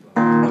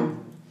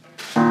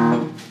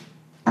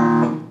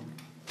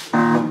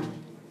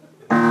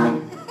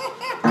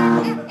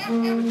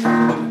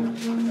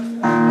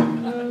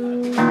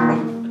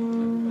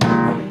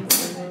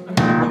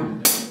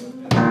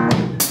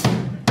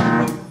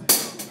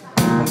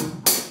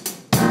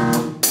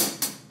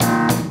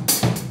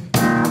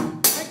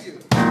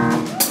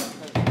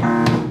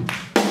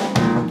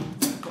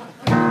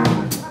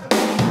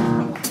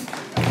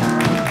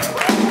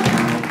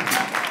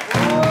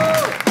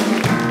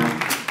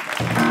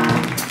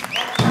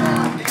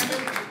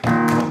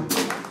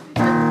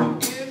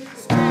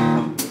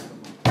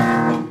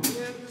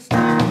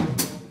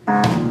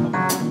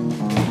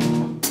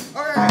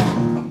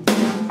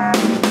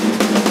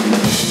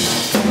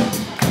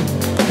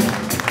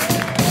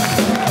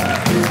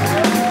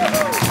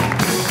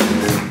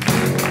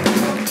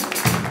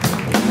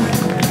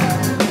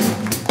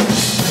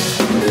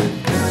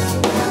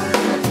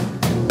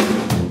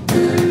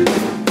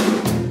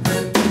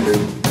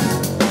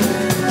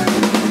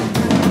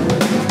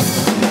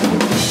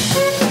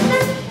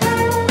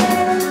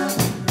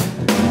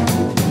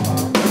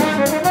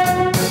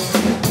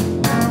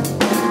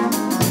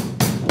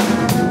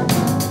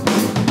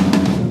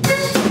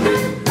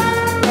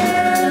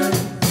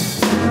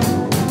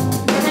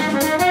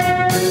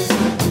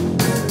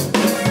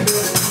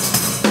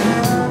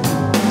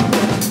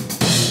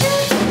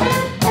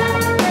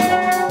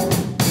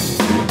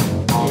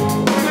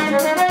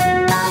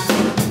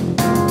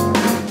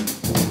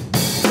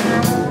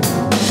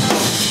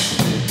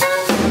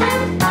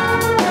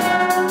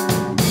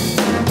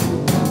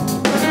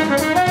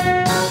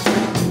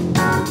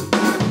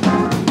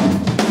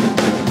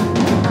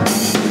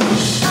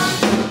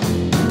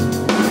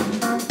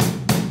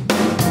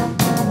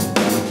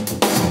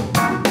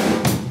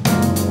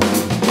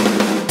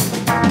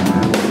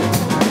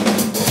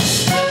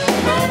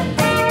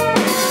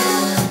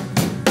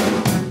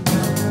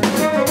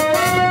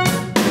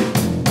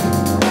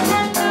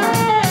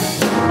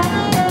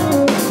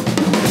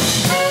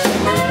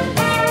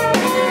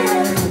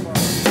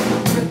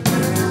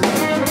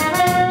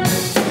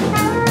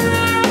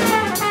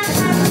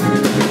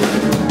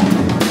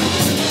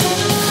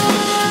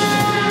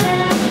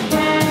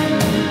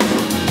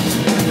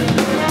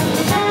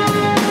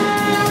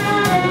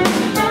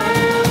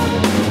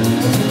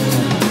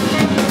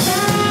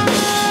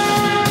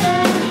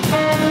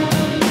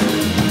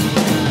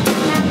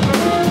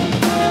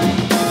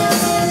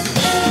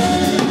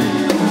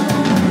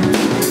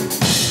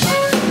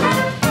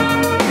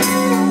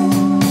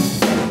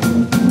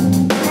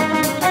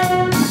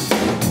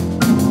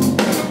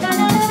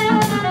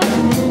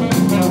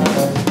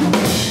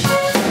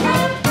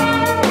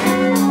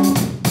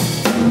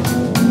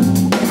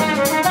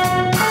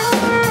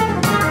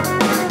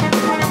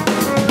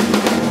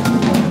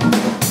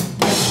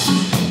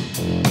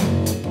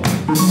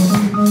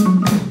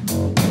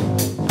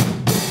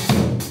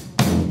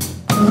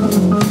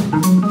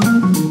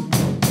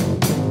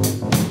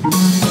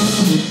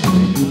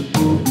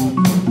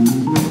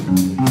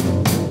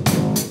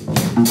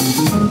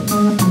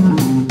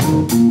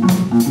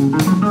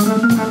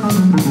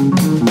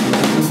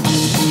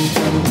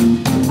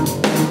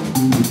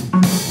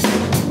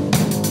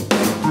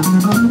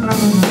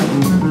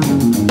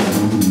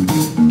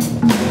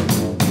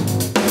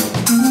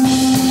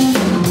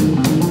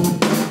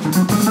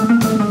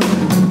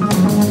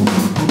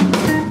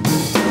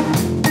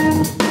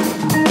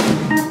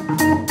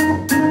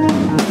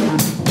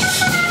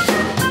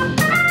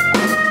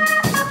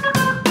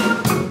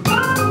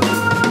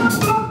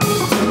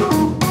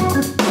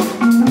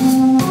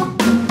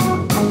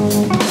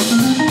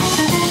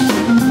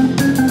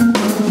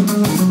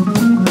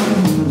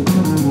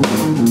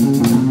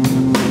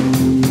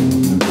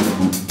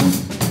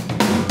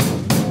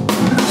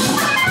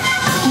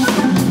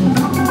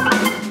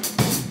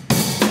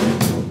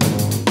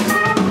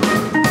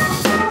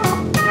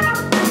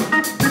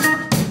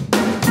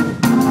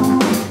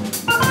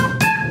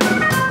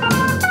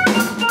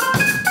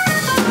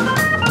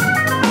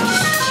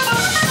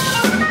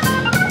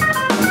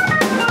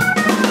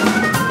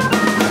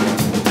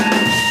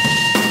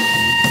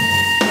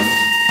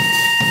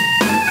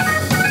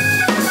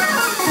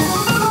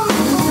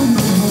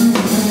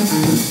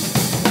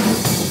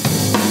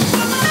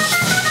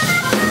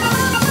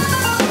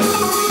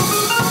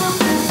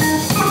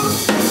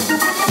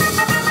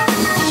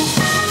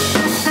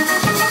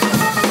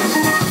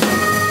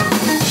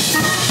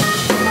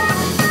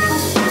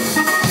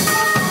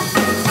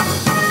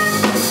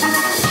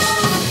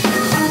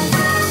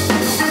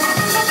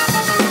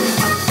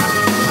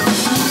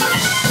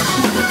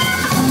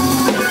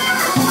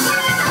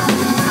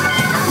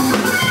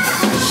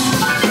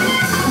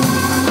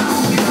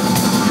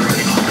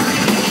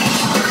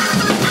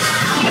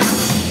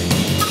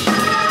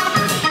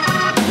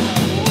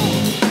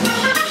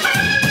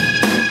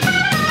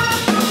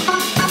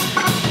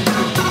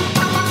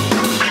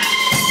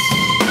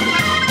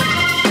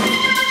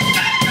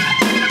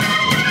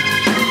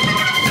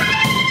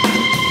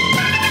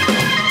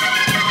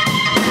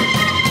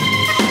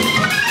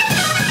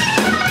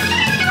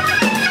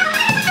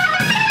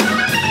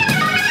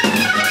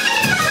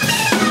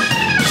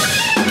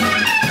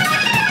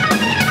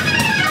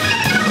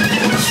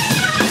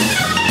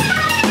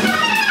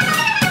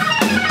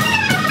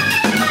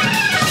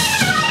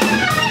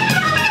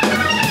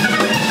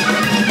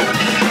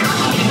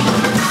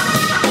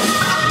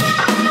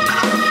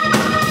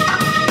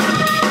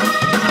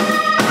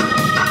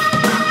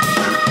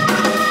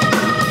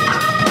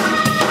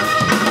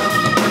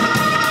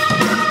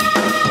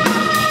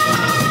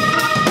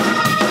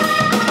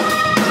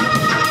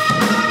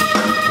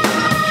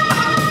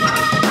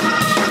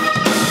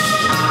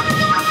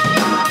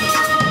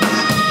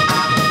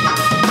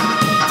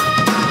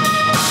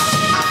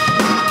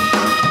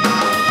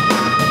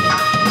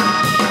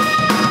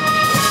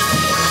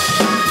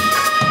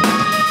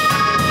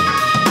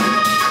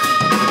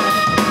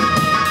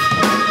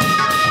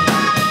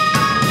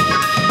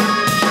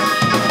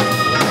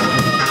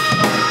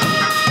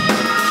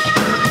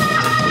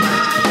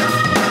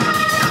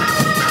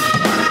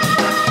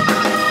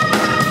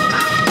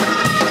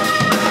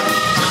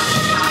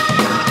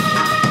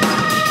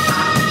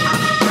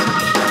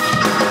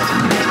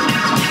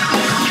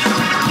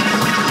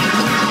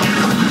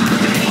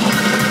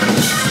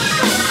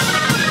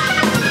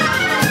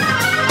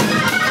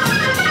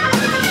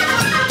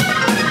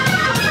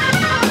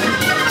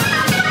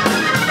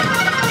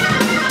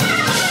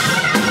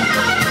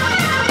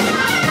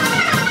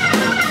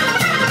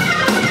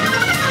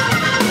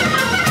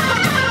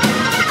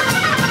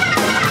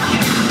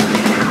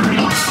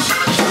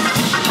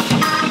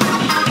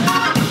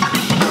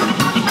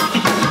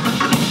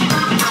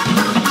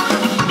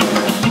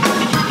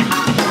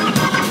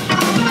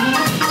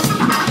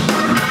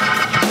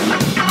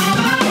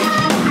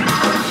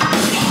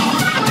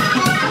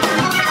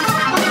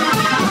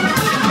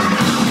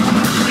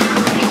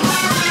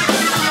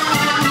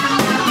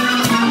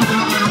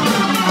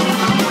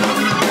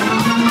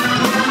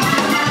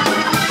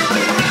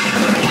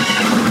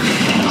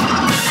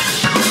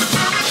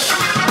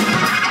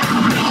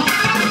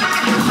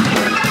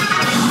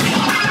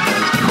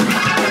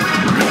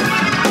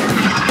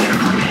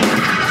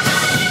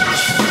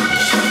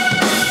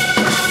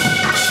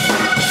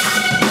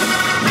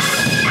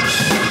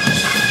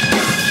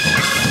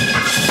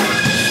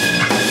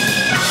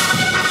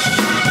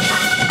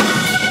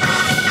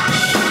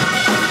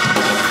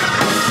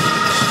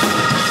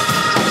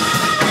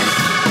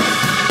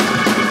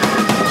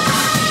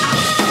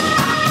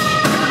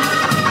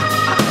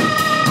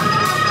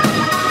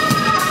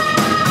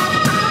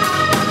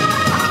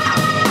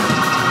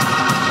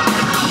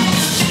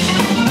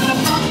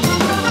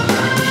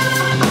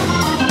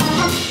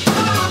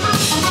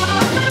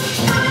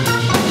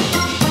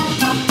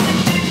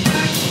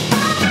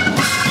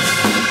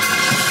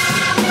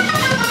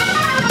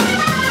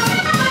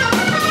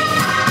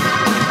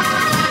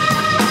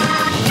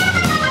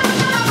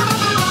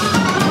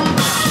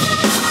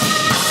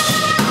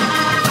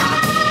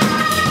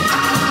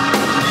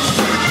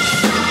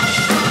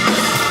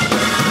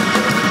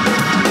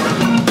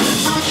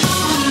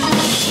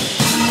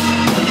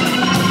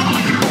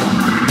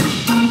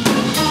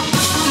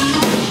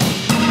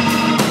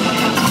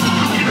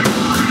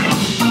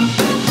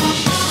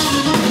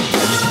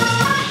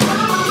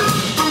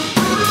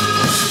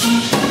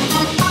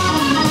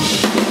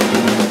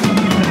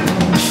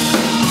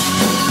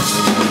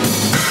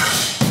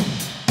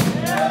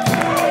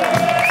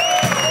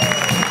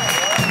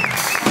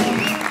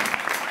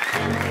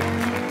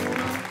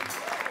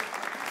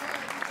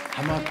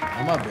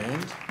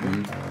 Hammerband.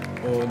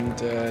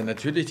 Und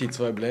natürlich die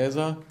zwei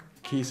Bläser,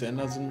 Keith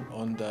Anderson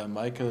und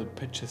Michael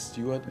Patches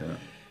Stewart.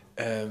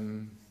 Ja.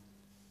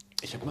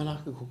 Ich habe mal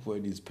nachgeguckt, woher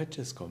dieses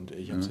Patches kommt.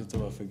 Ich habe es jetzt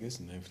aber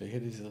vergessen. Vielleicht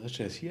hätte ich es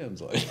recherchieren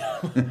sollen.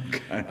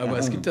 Aber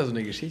es gibt da so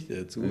eine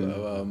Geschichte dazu. Ja.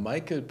 Aber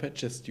Michael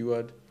Patches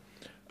Stewart,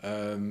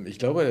 ich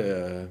glaube,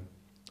 der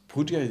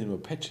Poogie hat ihn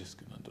nur Patches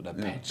genannt. Oder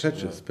Patch.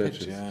 Patches.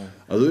 Patch, ja.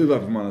 Also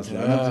überall, wenn man das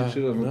Ja, lernt,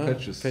 steht da nur ne?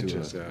 Patches.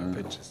 Patches, Stewart.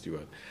 ja, Patches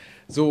Stewart.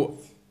 So,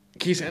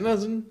 Keith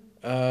Anderson,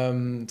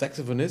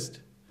 Saxophonist,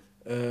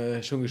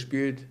 schon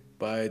gespielt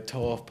bei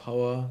Tower of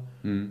Power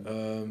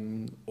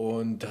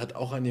und hat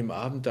auch an dem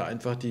Abend da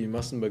einfach die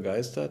Massen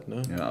begeistert.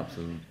 Ne? Ja,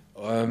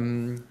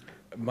 absolut.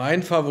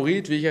 Mein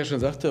Favorit, wie ich ja schon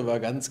sagte, war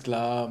ganz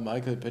klar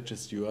Michael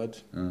Patches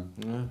Stewart Ja.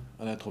 ne,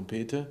 an der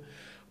Trompete.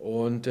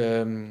 Und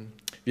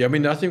wir haben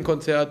ihn nach dem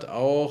Konzert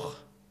auch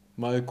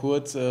mal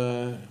kurz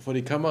vor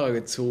die Kamera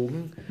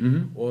gezogen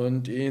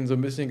und ihn so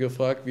ein bisschen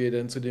gefragt, wie er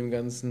denn zu dem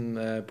ganzen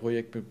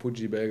Projekt mit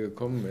Poogie Bell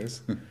gekommen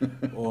ist.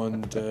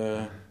 Und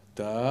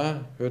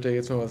da hört er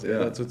jetzt mal, was er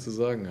dazu zu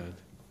sagen hat.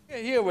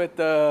 Here with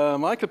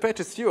Michael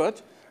Patches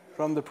Stewart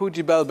from the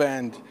Poogie Bell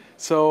Band.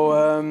 So,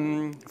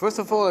 first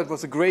of all, it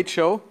was a great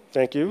show.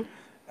 Thank you.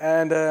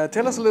 And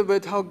tell us a little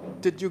bit, how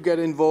did you get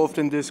involved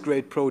in this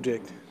great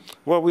project?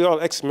 Well, we all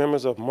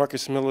ex-members of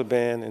Marcus Miller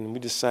Band, and we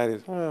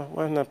decided, well,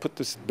 why not put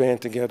this band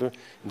together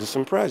and do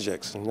some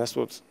projects? And that's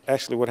what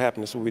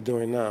happened. That's what we're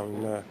doing now.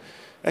 And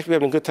actually, we're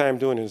having a good time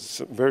doing it.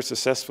 It's very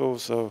successful.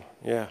 So,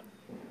 yeah,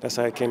 that's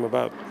how it came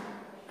about.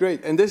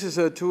 Great. And this is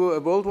a tour, a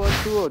worldwide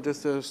tour, or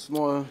just a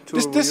small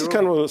tour? This is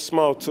kind of a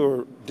small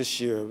tour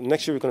this year.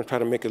 Next year, we're going to try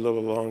to make it a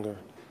little longer,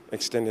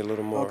 extend it a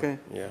little more. Okay.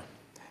 Yeah.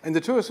 And the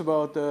tour is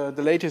about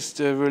the latest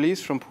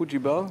release from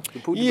Poogie Bell, the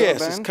Poogie Bell Yes,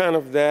 Band? it's kind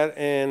of that,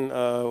 and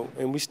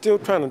we're still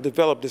trying to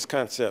develop this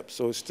concept,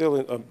 so it's still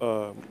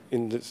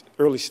in this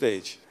early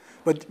stage.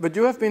 But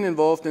you have been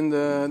involved in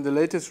the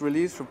latest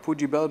release for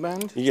Poogie Bell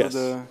Band? Yes.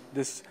 So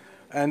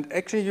and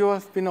actually you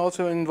have been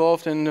also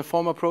involved in the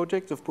former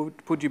project of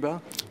Poogie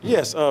Bell?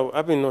 Yes,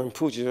 I've been knowing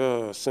Poogie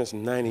since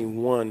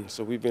 '91,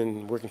 so we've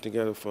been working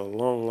together for a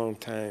long, long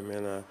time,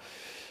 and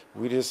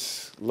we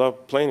just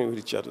love playing with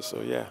each other,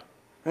 so yeah.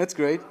 That's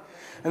great.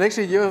 And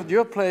actually,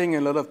 you're playing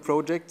a lot of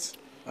projects,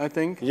 I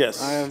think.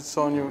 Yes. I have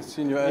seen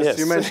you as Yes.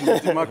 you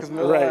mentioned Marcus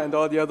Miller Right. and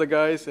all the other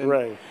guys. And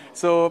Right.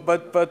 So,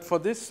 but for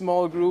this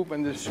small group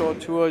and this short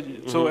tour,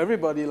 so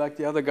everybody, like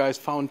the other guys,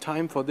 found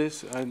time for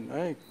this, and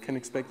I can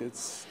expect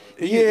it's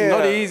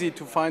not easy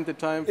to find the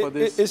time for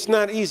this. It's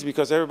not easy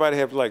because everybody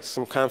have like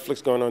some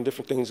conflicts going on,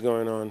 different things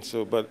going on.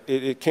 So, but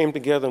it came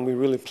together, and we're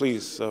really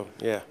pleased. So,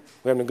 yeah,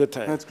 we're having a good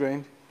time. That's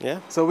great. Yeah.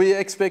 So we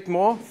expect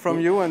more from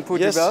you and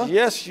Poogie Bell.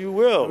 Yes, you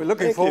will. We're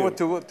looking forward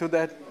to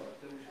that.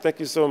 Thank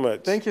you so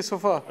much. Thank you so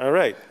far. All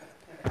right.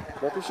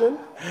 Dankeschön.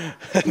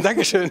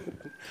 Dankeschön.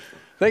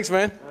 Thanks,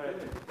 man.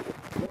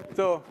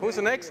 So, who's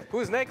the next?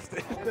 Who's next?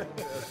 He's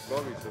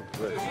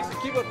a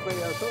keyboard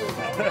player, sorry.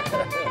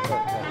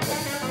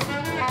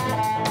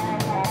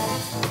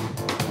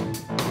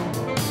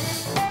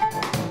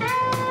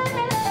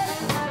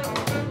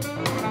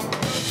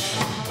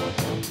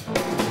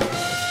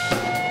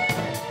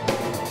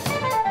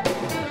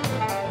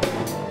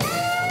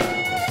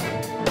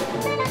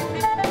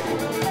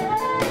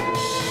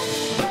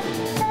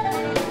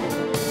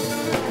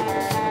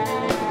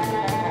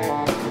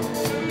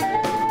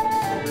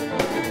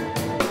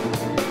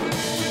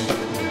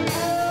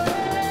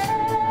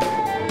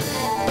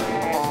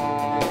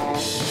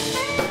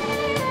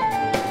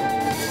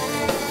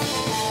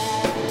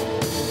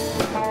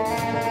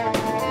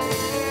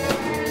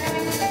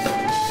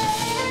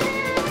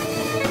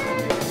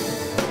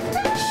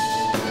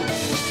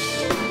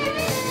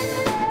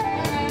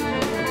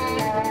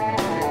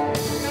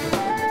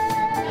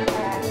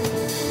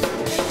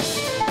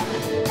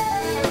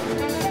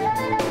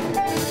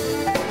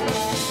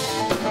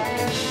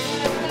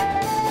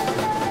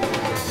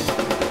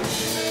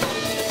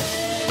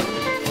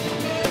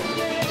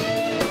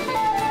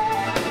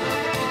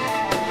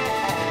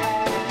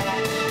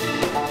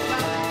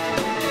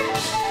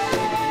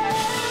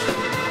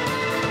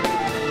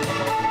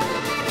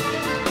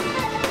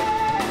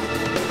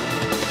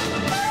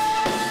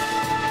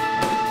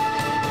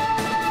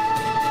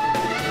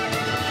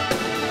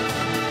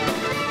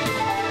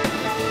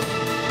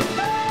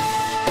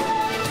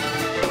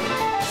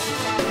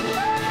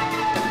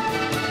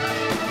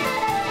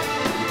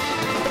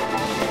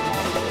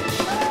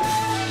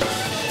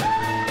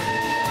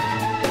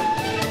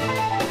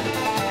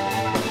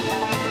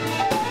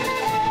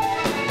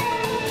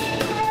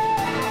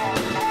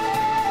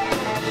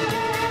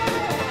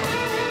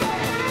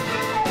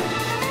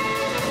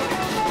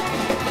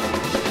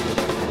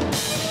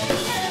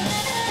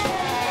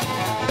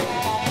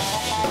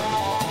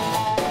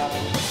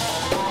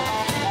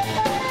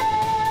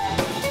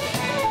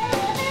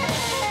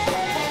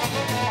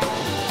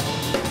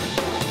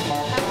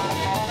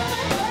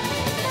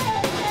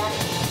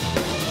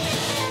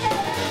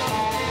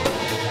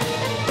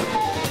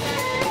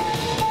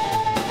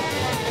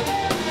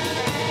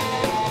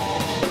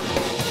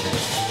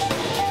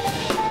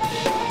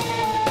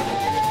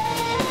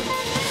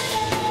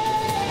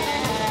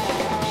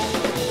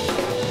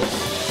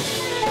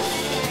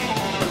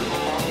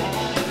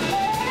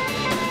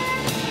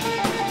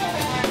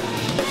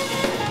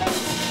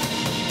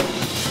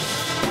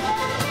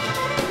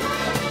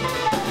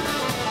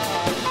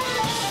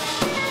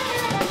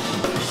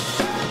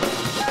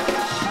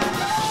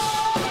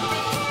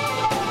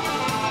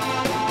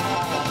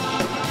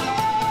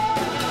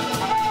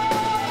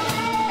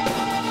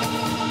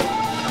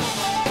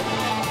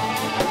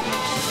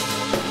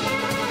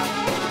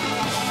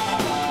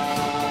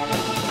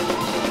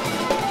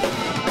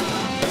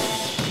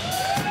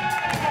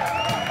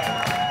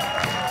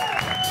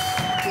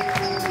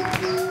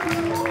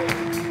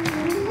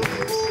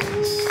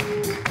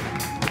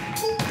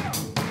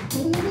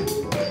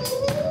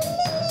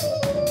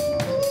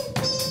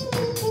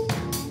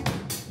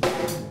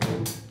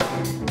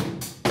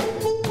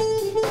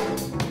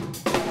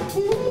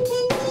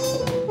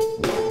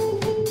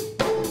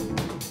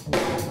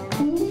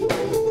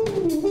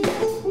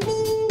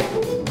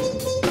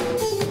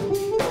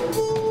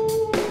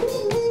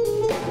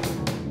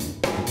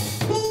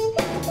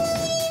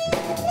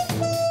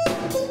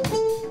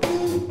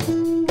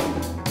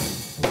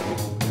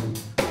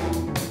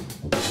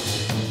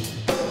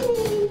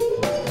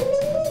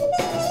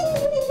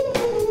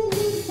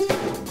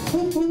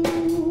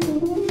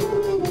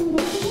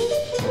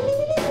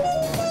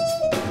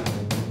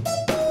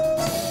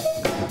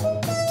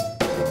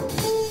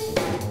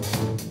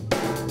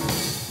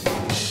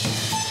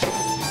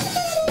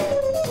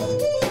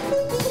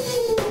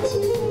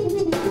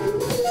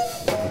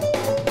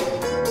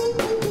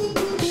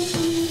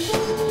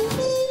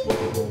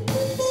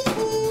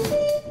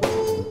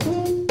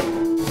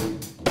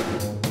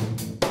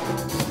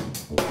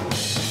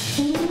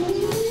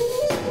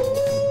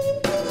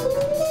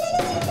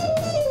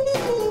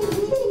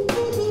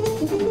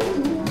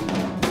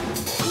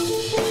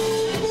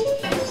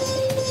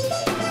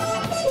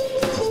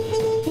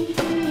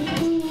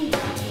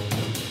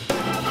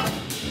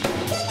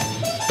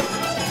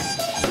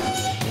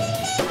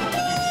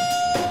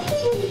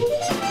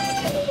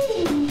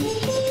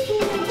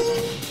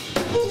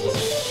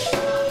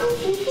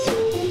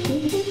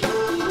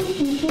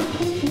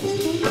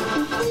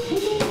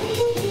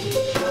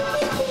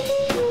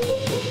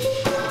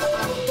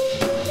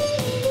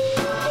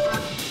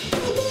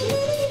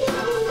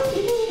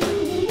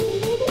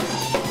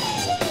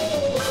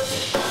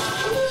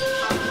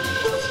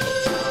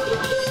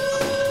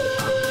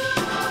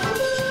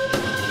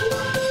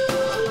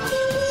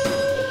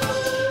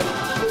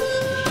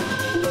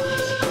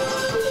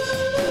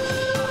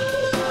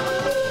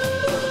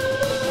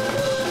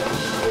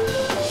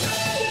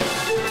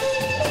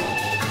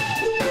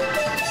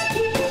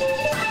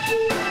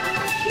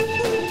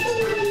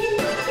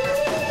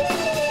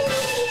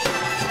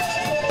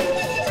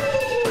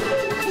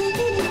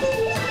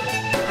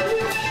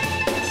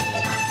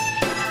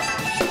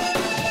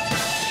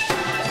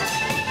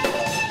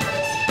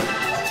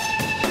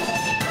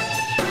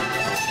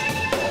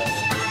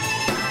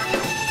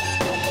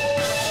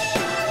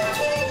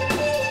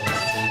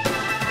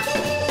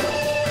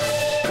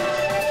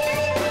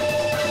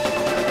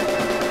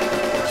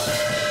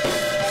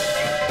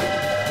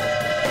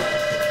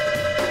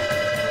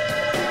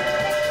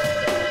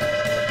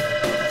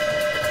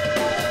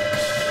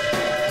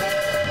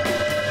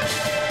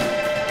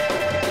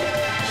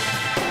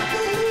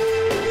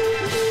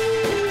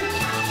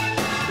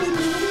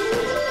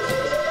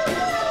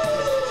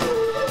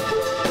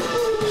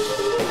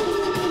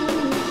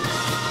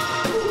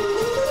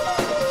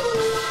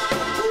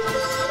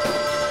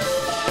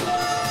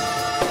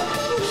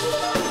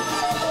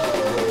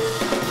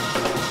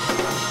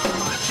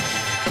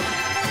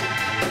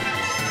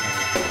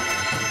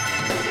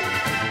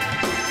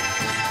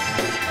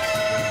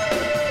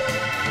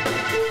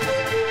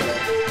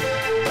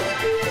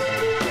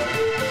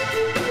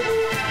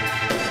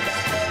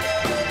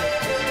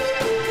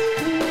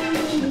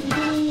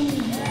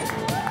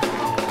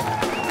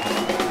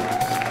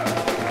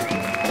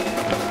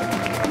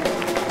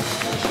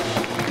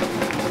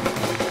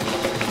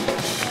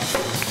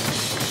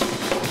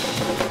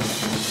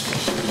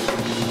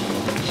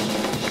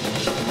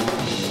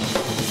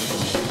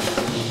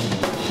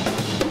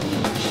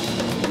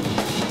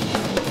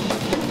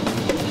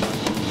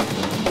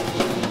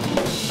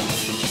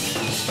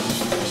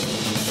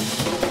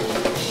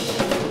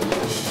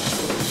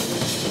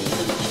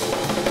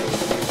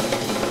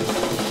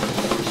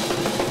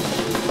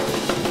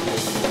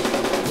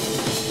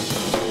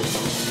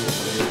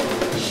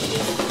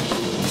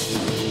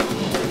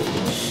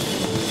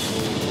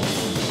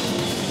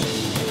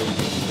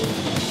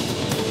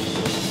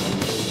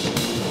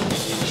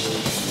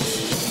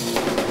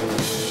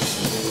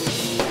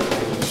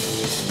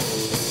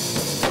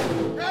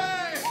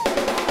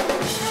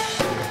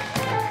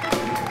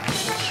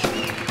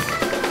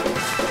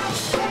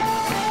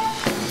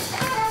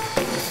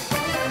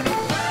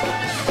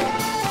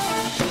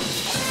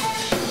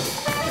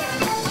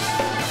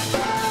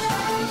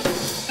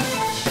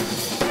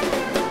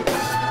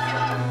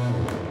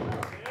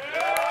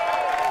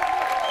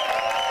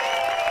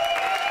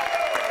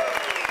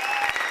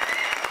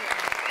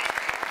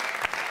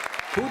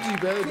 Poogie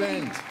Bell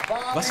Band.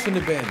 Was für eine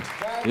Band.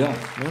 Ja,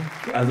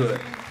 also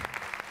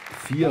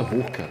 4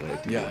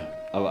 hochkarätige, Ja.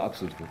 aber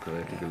absolut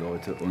hochkarätige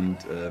Leute. Und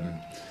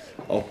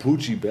auch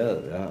Poogie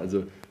Bell, ja,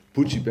 also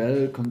Poogie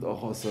Bell kommt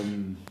auch aus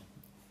einem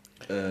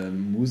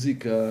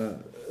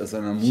aus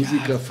einer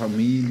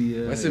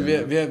Musikerfamilie. Weißt du,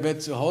 wer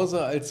zu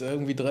Hause als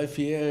irgendwie 3-,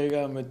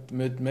 4-Jähriger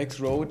mit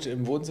Max Roach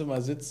im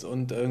Wohnzimmer sitzt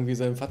und irgendwie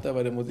seinem Vater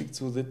bei der Musik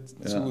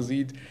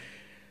zusieht.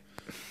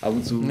 Ab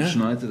und zu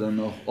schneit er dann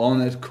noch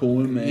Ornette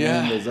Coleman,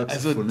 Ja, der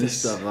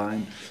Saxophonist also da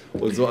rein.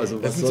 Und so, also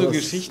das was sind soll so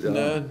Geschichten,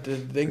 ja, ne? Da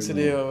denkst du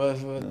dir,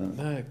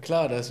 na,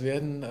 klar, das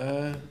werden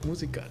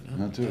Musiker.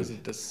 Ne? Natürlich.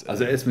 Also,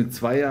 Also er ist mit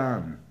 2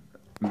 Jahren,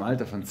 im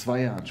Alter von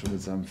 2 Jahren, schon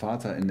mit seinem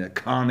Vater in der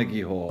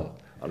Carnegie Hall,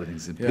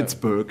 allerdings in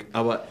Pittsburgh,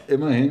 aber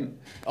immerhin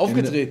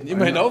aufgetreten.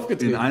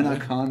 In einer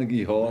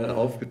Carnegie Hall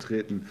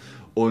aufgetreten.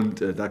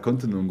 Und da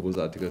konnte nur ein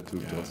großartiger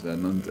Typ draus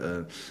werden. Und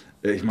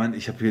ich meine,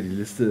 ich habe hier die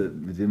Liste,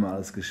 mit wem er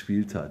alles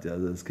gespielt hat. Ja,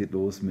 also es geht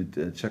los mit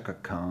Chaka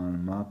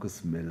Khan,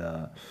 Marcus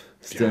Miller,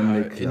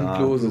 Stanley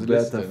Clarke,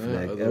 Roberta Liste,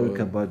 Flack, ne? Also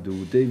Erykah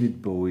Badu,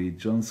 David Bowie,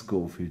 John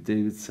Scofield,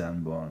 David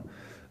Sanborn,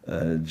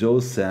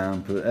 Joe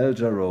Sample, Al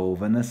Jarreau,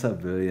 Vanessa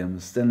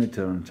Williams, Stanley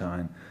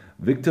Turrentine,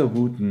 Victor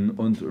Wooten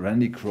und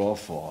Randy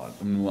Crawford,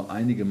 um nur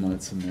einige mal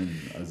zu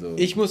nennen. Also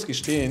ich muss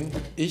gestehen,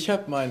 ich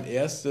habe mein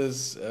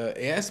erstes,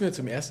 er ist mir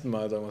zum ersten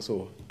Mal, sagen wir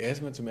so,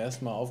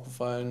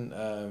 aufgefallen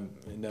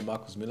in der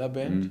Marcus Miller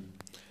Band,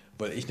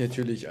 weil ich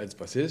natürlich als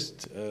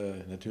Bassist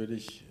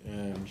mich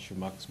für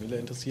Marcus Miller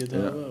interessiert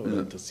habe oder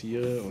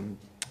interessiere und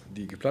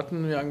die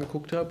Platten mir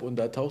angeguckt habe und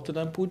da tauchte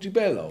dann Poogie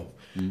Bell auf.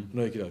 Und da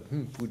habe ich gedacht,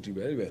 Poogie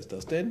Bell, wer ist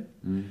das denn?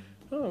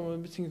 Ja, mal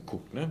ein bisschen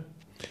geguckt, ne?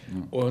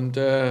 Und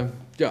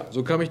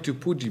so kam ich zu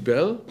Poogie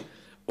Bell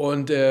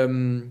und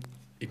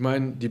ich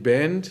meine, die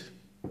Band,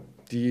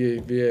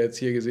 die wir jetzt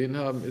hier gesehen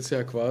haben, ist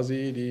ja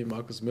quasi die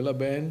Marcus Miller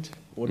Band,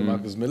 ohne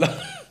Marcus Miller.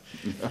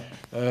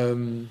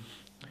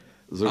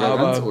 sogar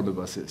ganz ohne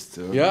Bassist,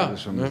 ja,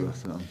 schon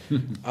gesagt haben.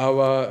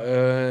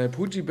 Aber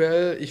Poogie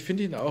Bell, ich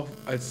finde ihn auch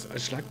als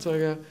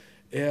Schlagzeuger,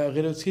 er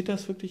reduziert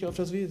das wirklich auf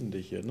das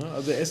Wesentliche. Ne?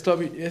 Also er ist,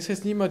 glaube ich, er ist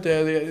jetzt niemand,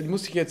 der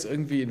muss sich jetzt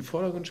irgendwie in den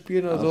Vordergrund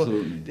spielen oder so.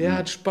 Der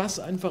hat Spaß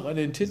einfach an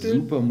den Titeln.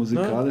 Super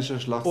musikalischer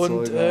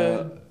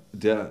Schlagzeuger,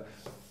 der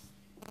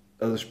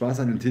also Spaß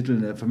an den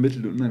Titeln, der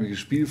vermittelt unheimliche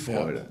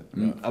Spielfreude.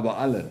 Ja. Aber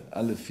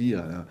alle 4.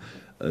 Ja.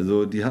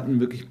 Also die hatten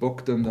wirklich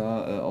Bock, dann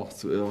da auch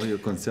ihr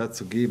Konzert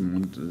zu geben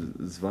und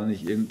es war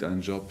nicht irgendein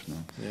Job. Ne?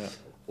 Ja.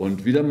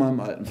 Und wieder mal im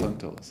alten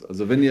Funkhaus.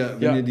 Also wenn ihr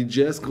die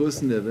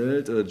Jazzgrößen der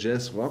Welt oder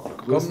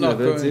Jazzrock-Größen der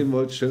Welt sehen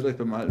wollt, stellt euch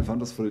beim alten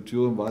Funkhaus vor die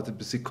Tür und wartet,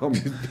 bis sie kommen.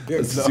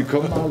 Sie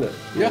kommen alle.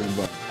 Ja.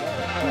 Irgendwann.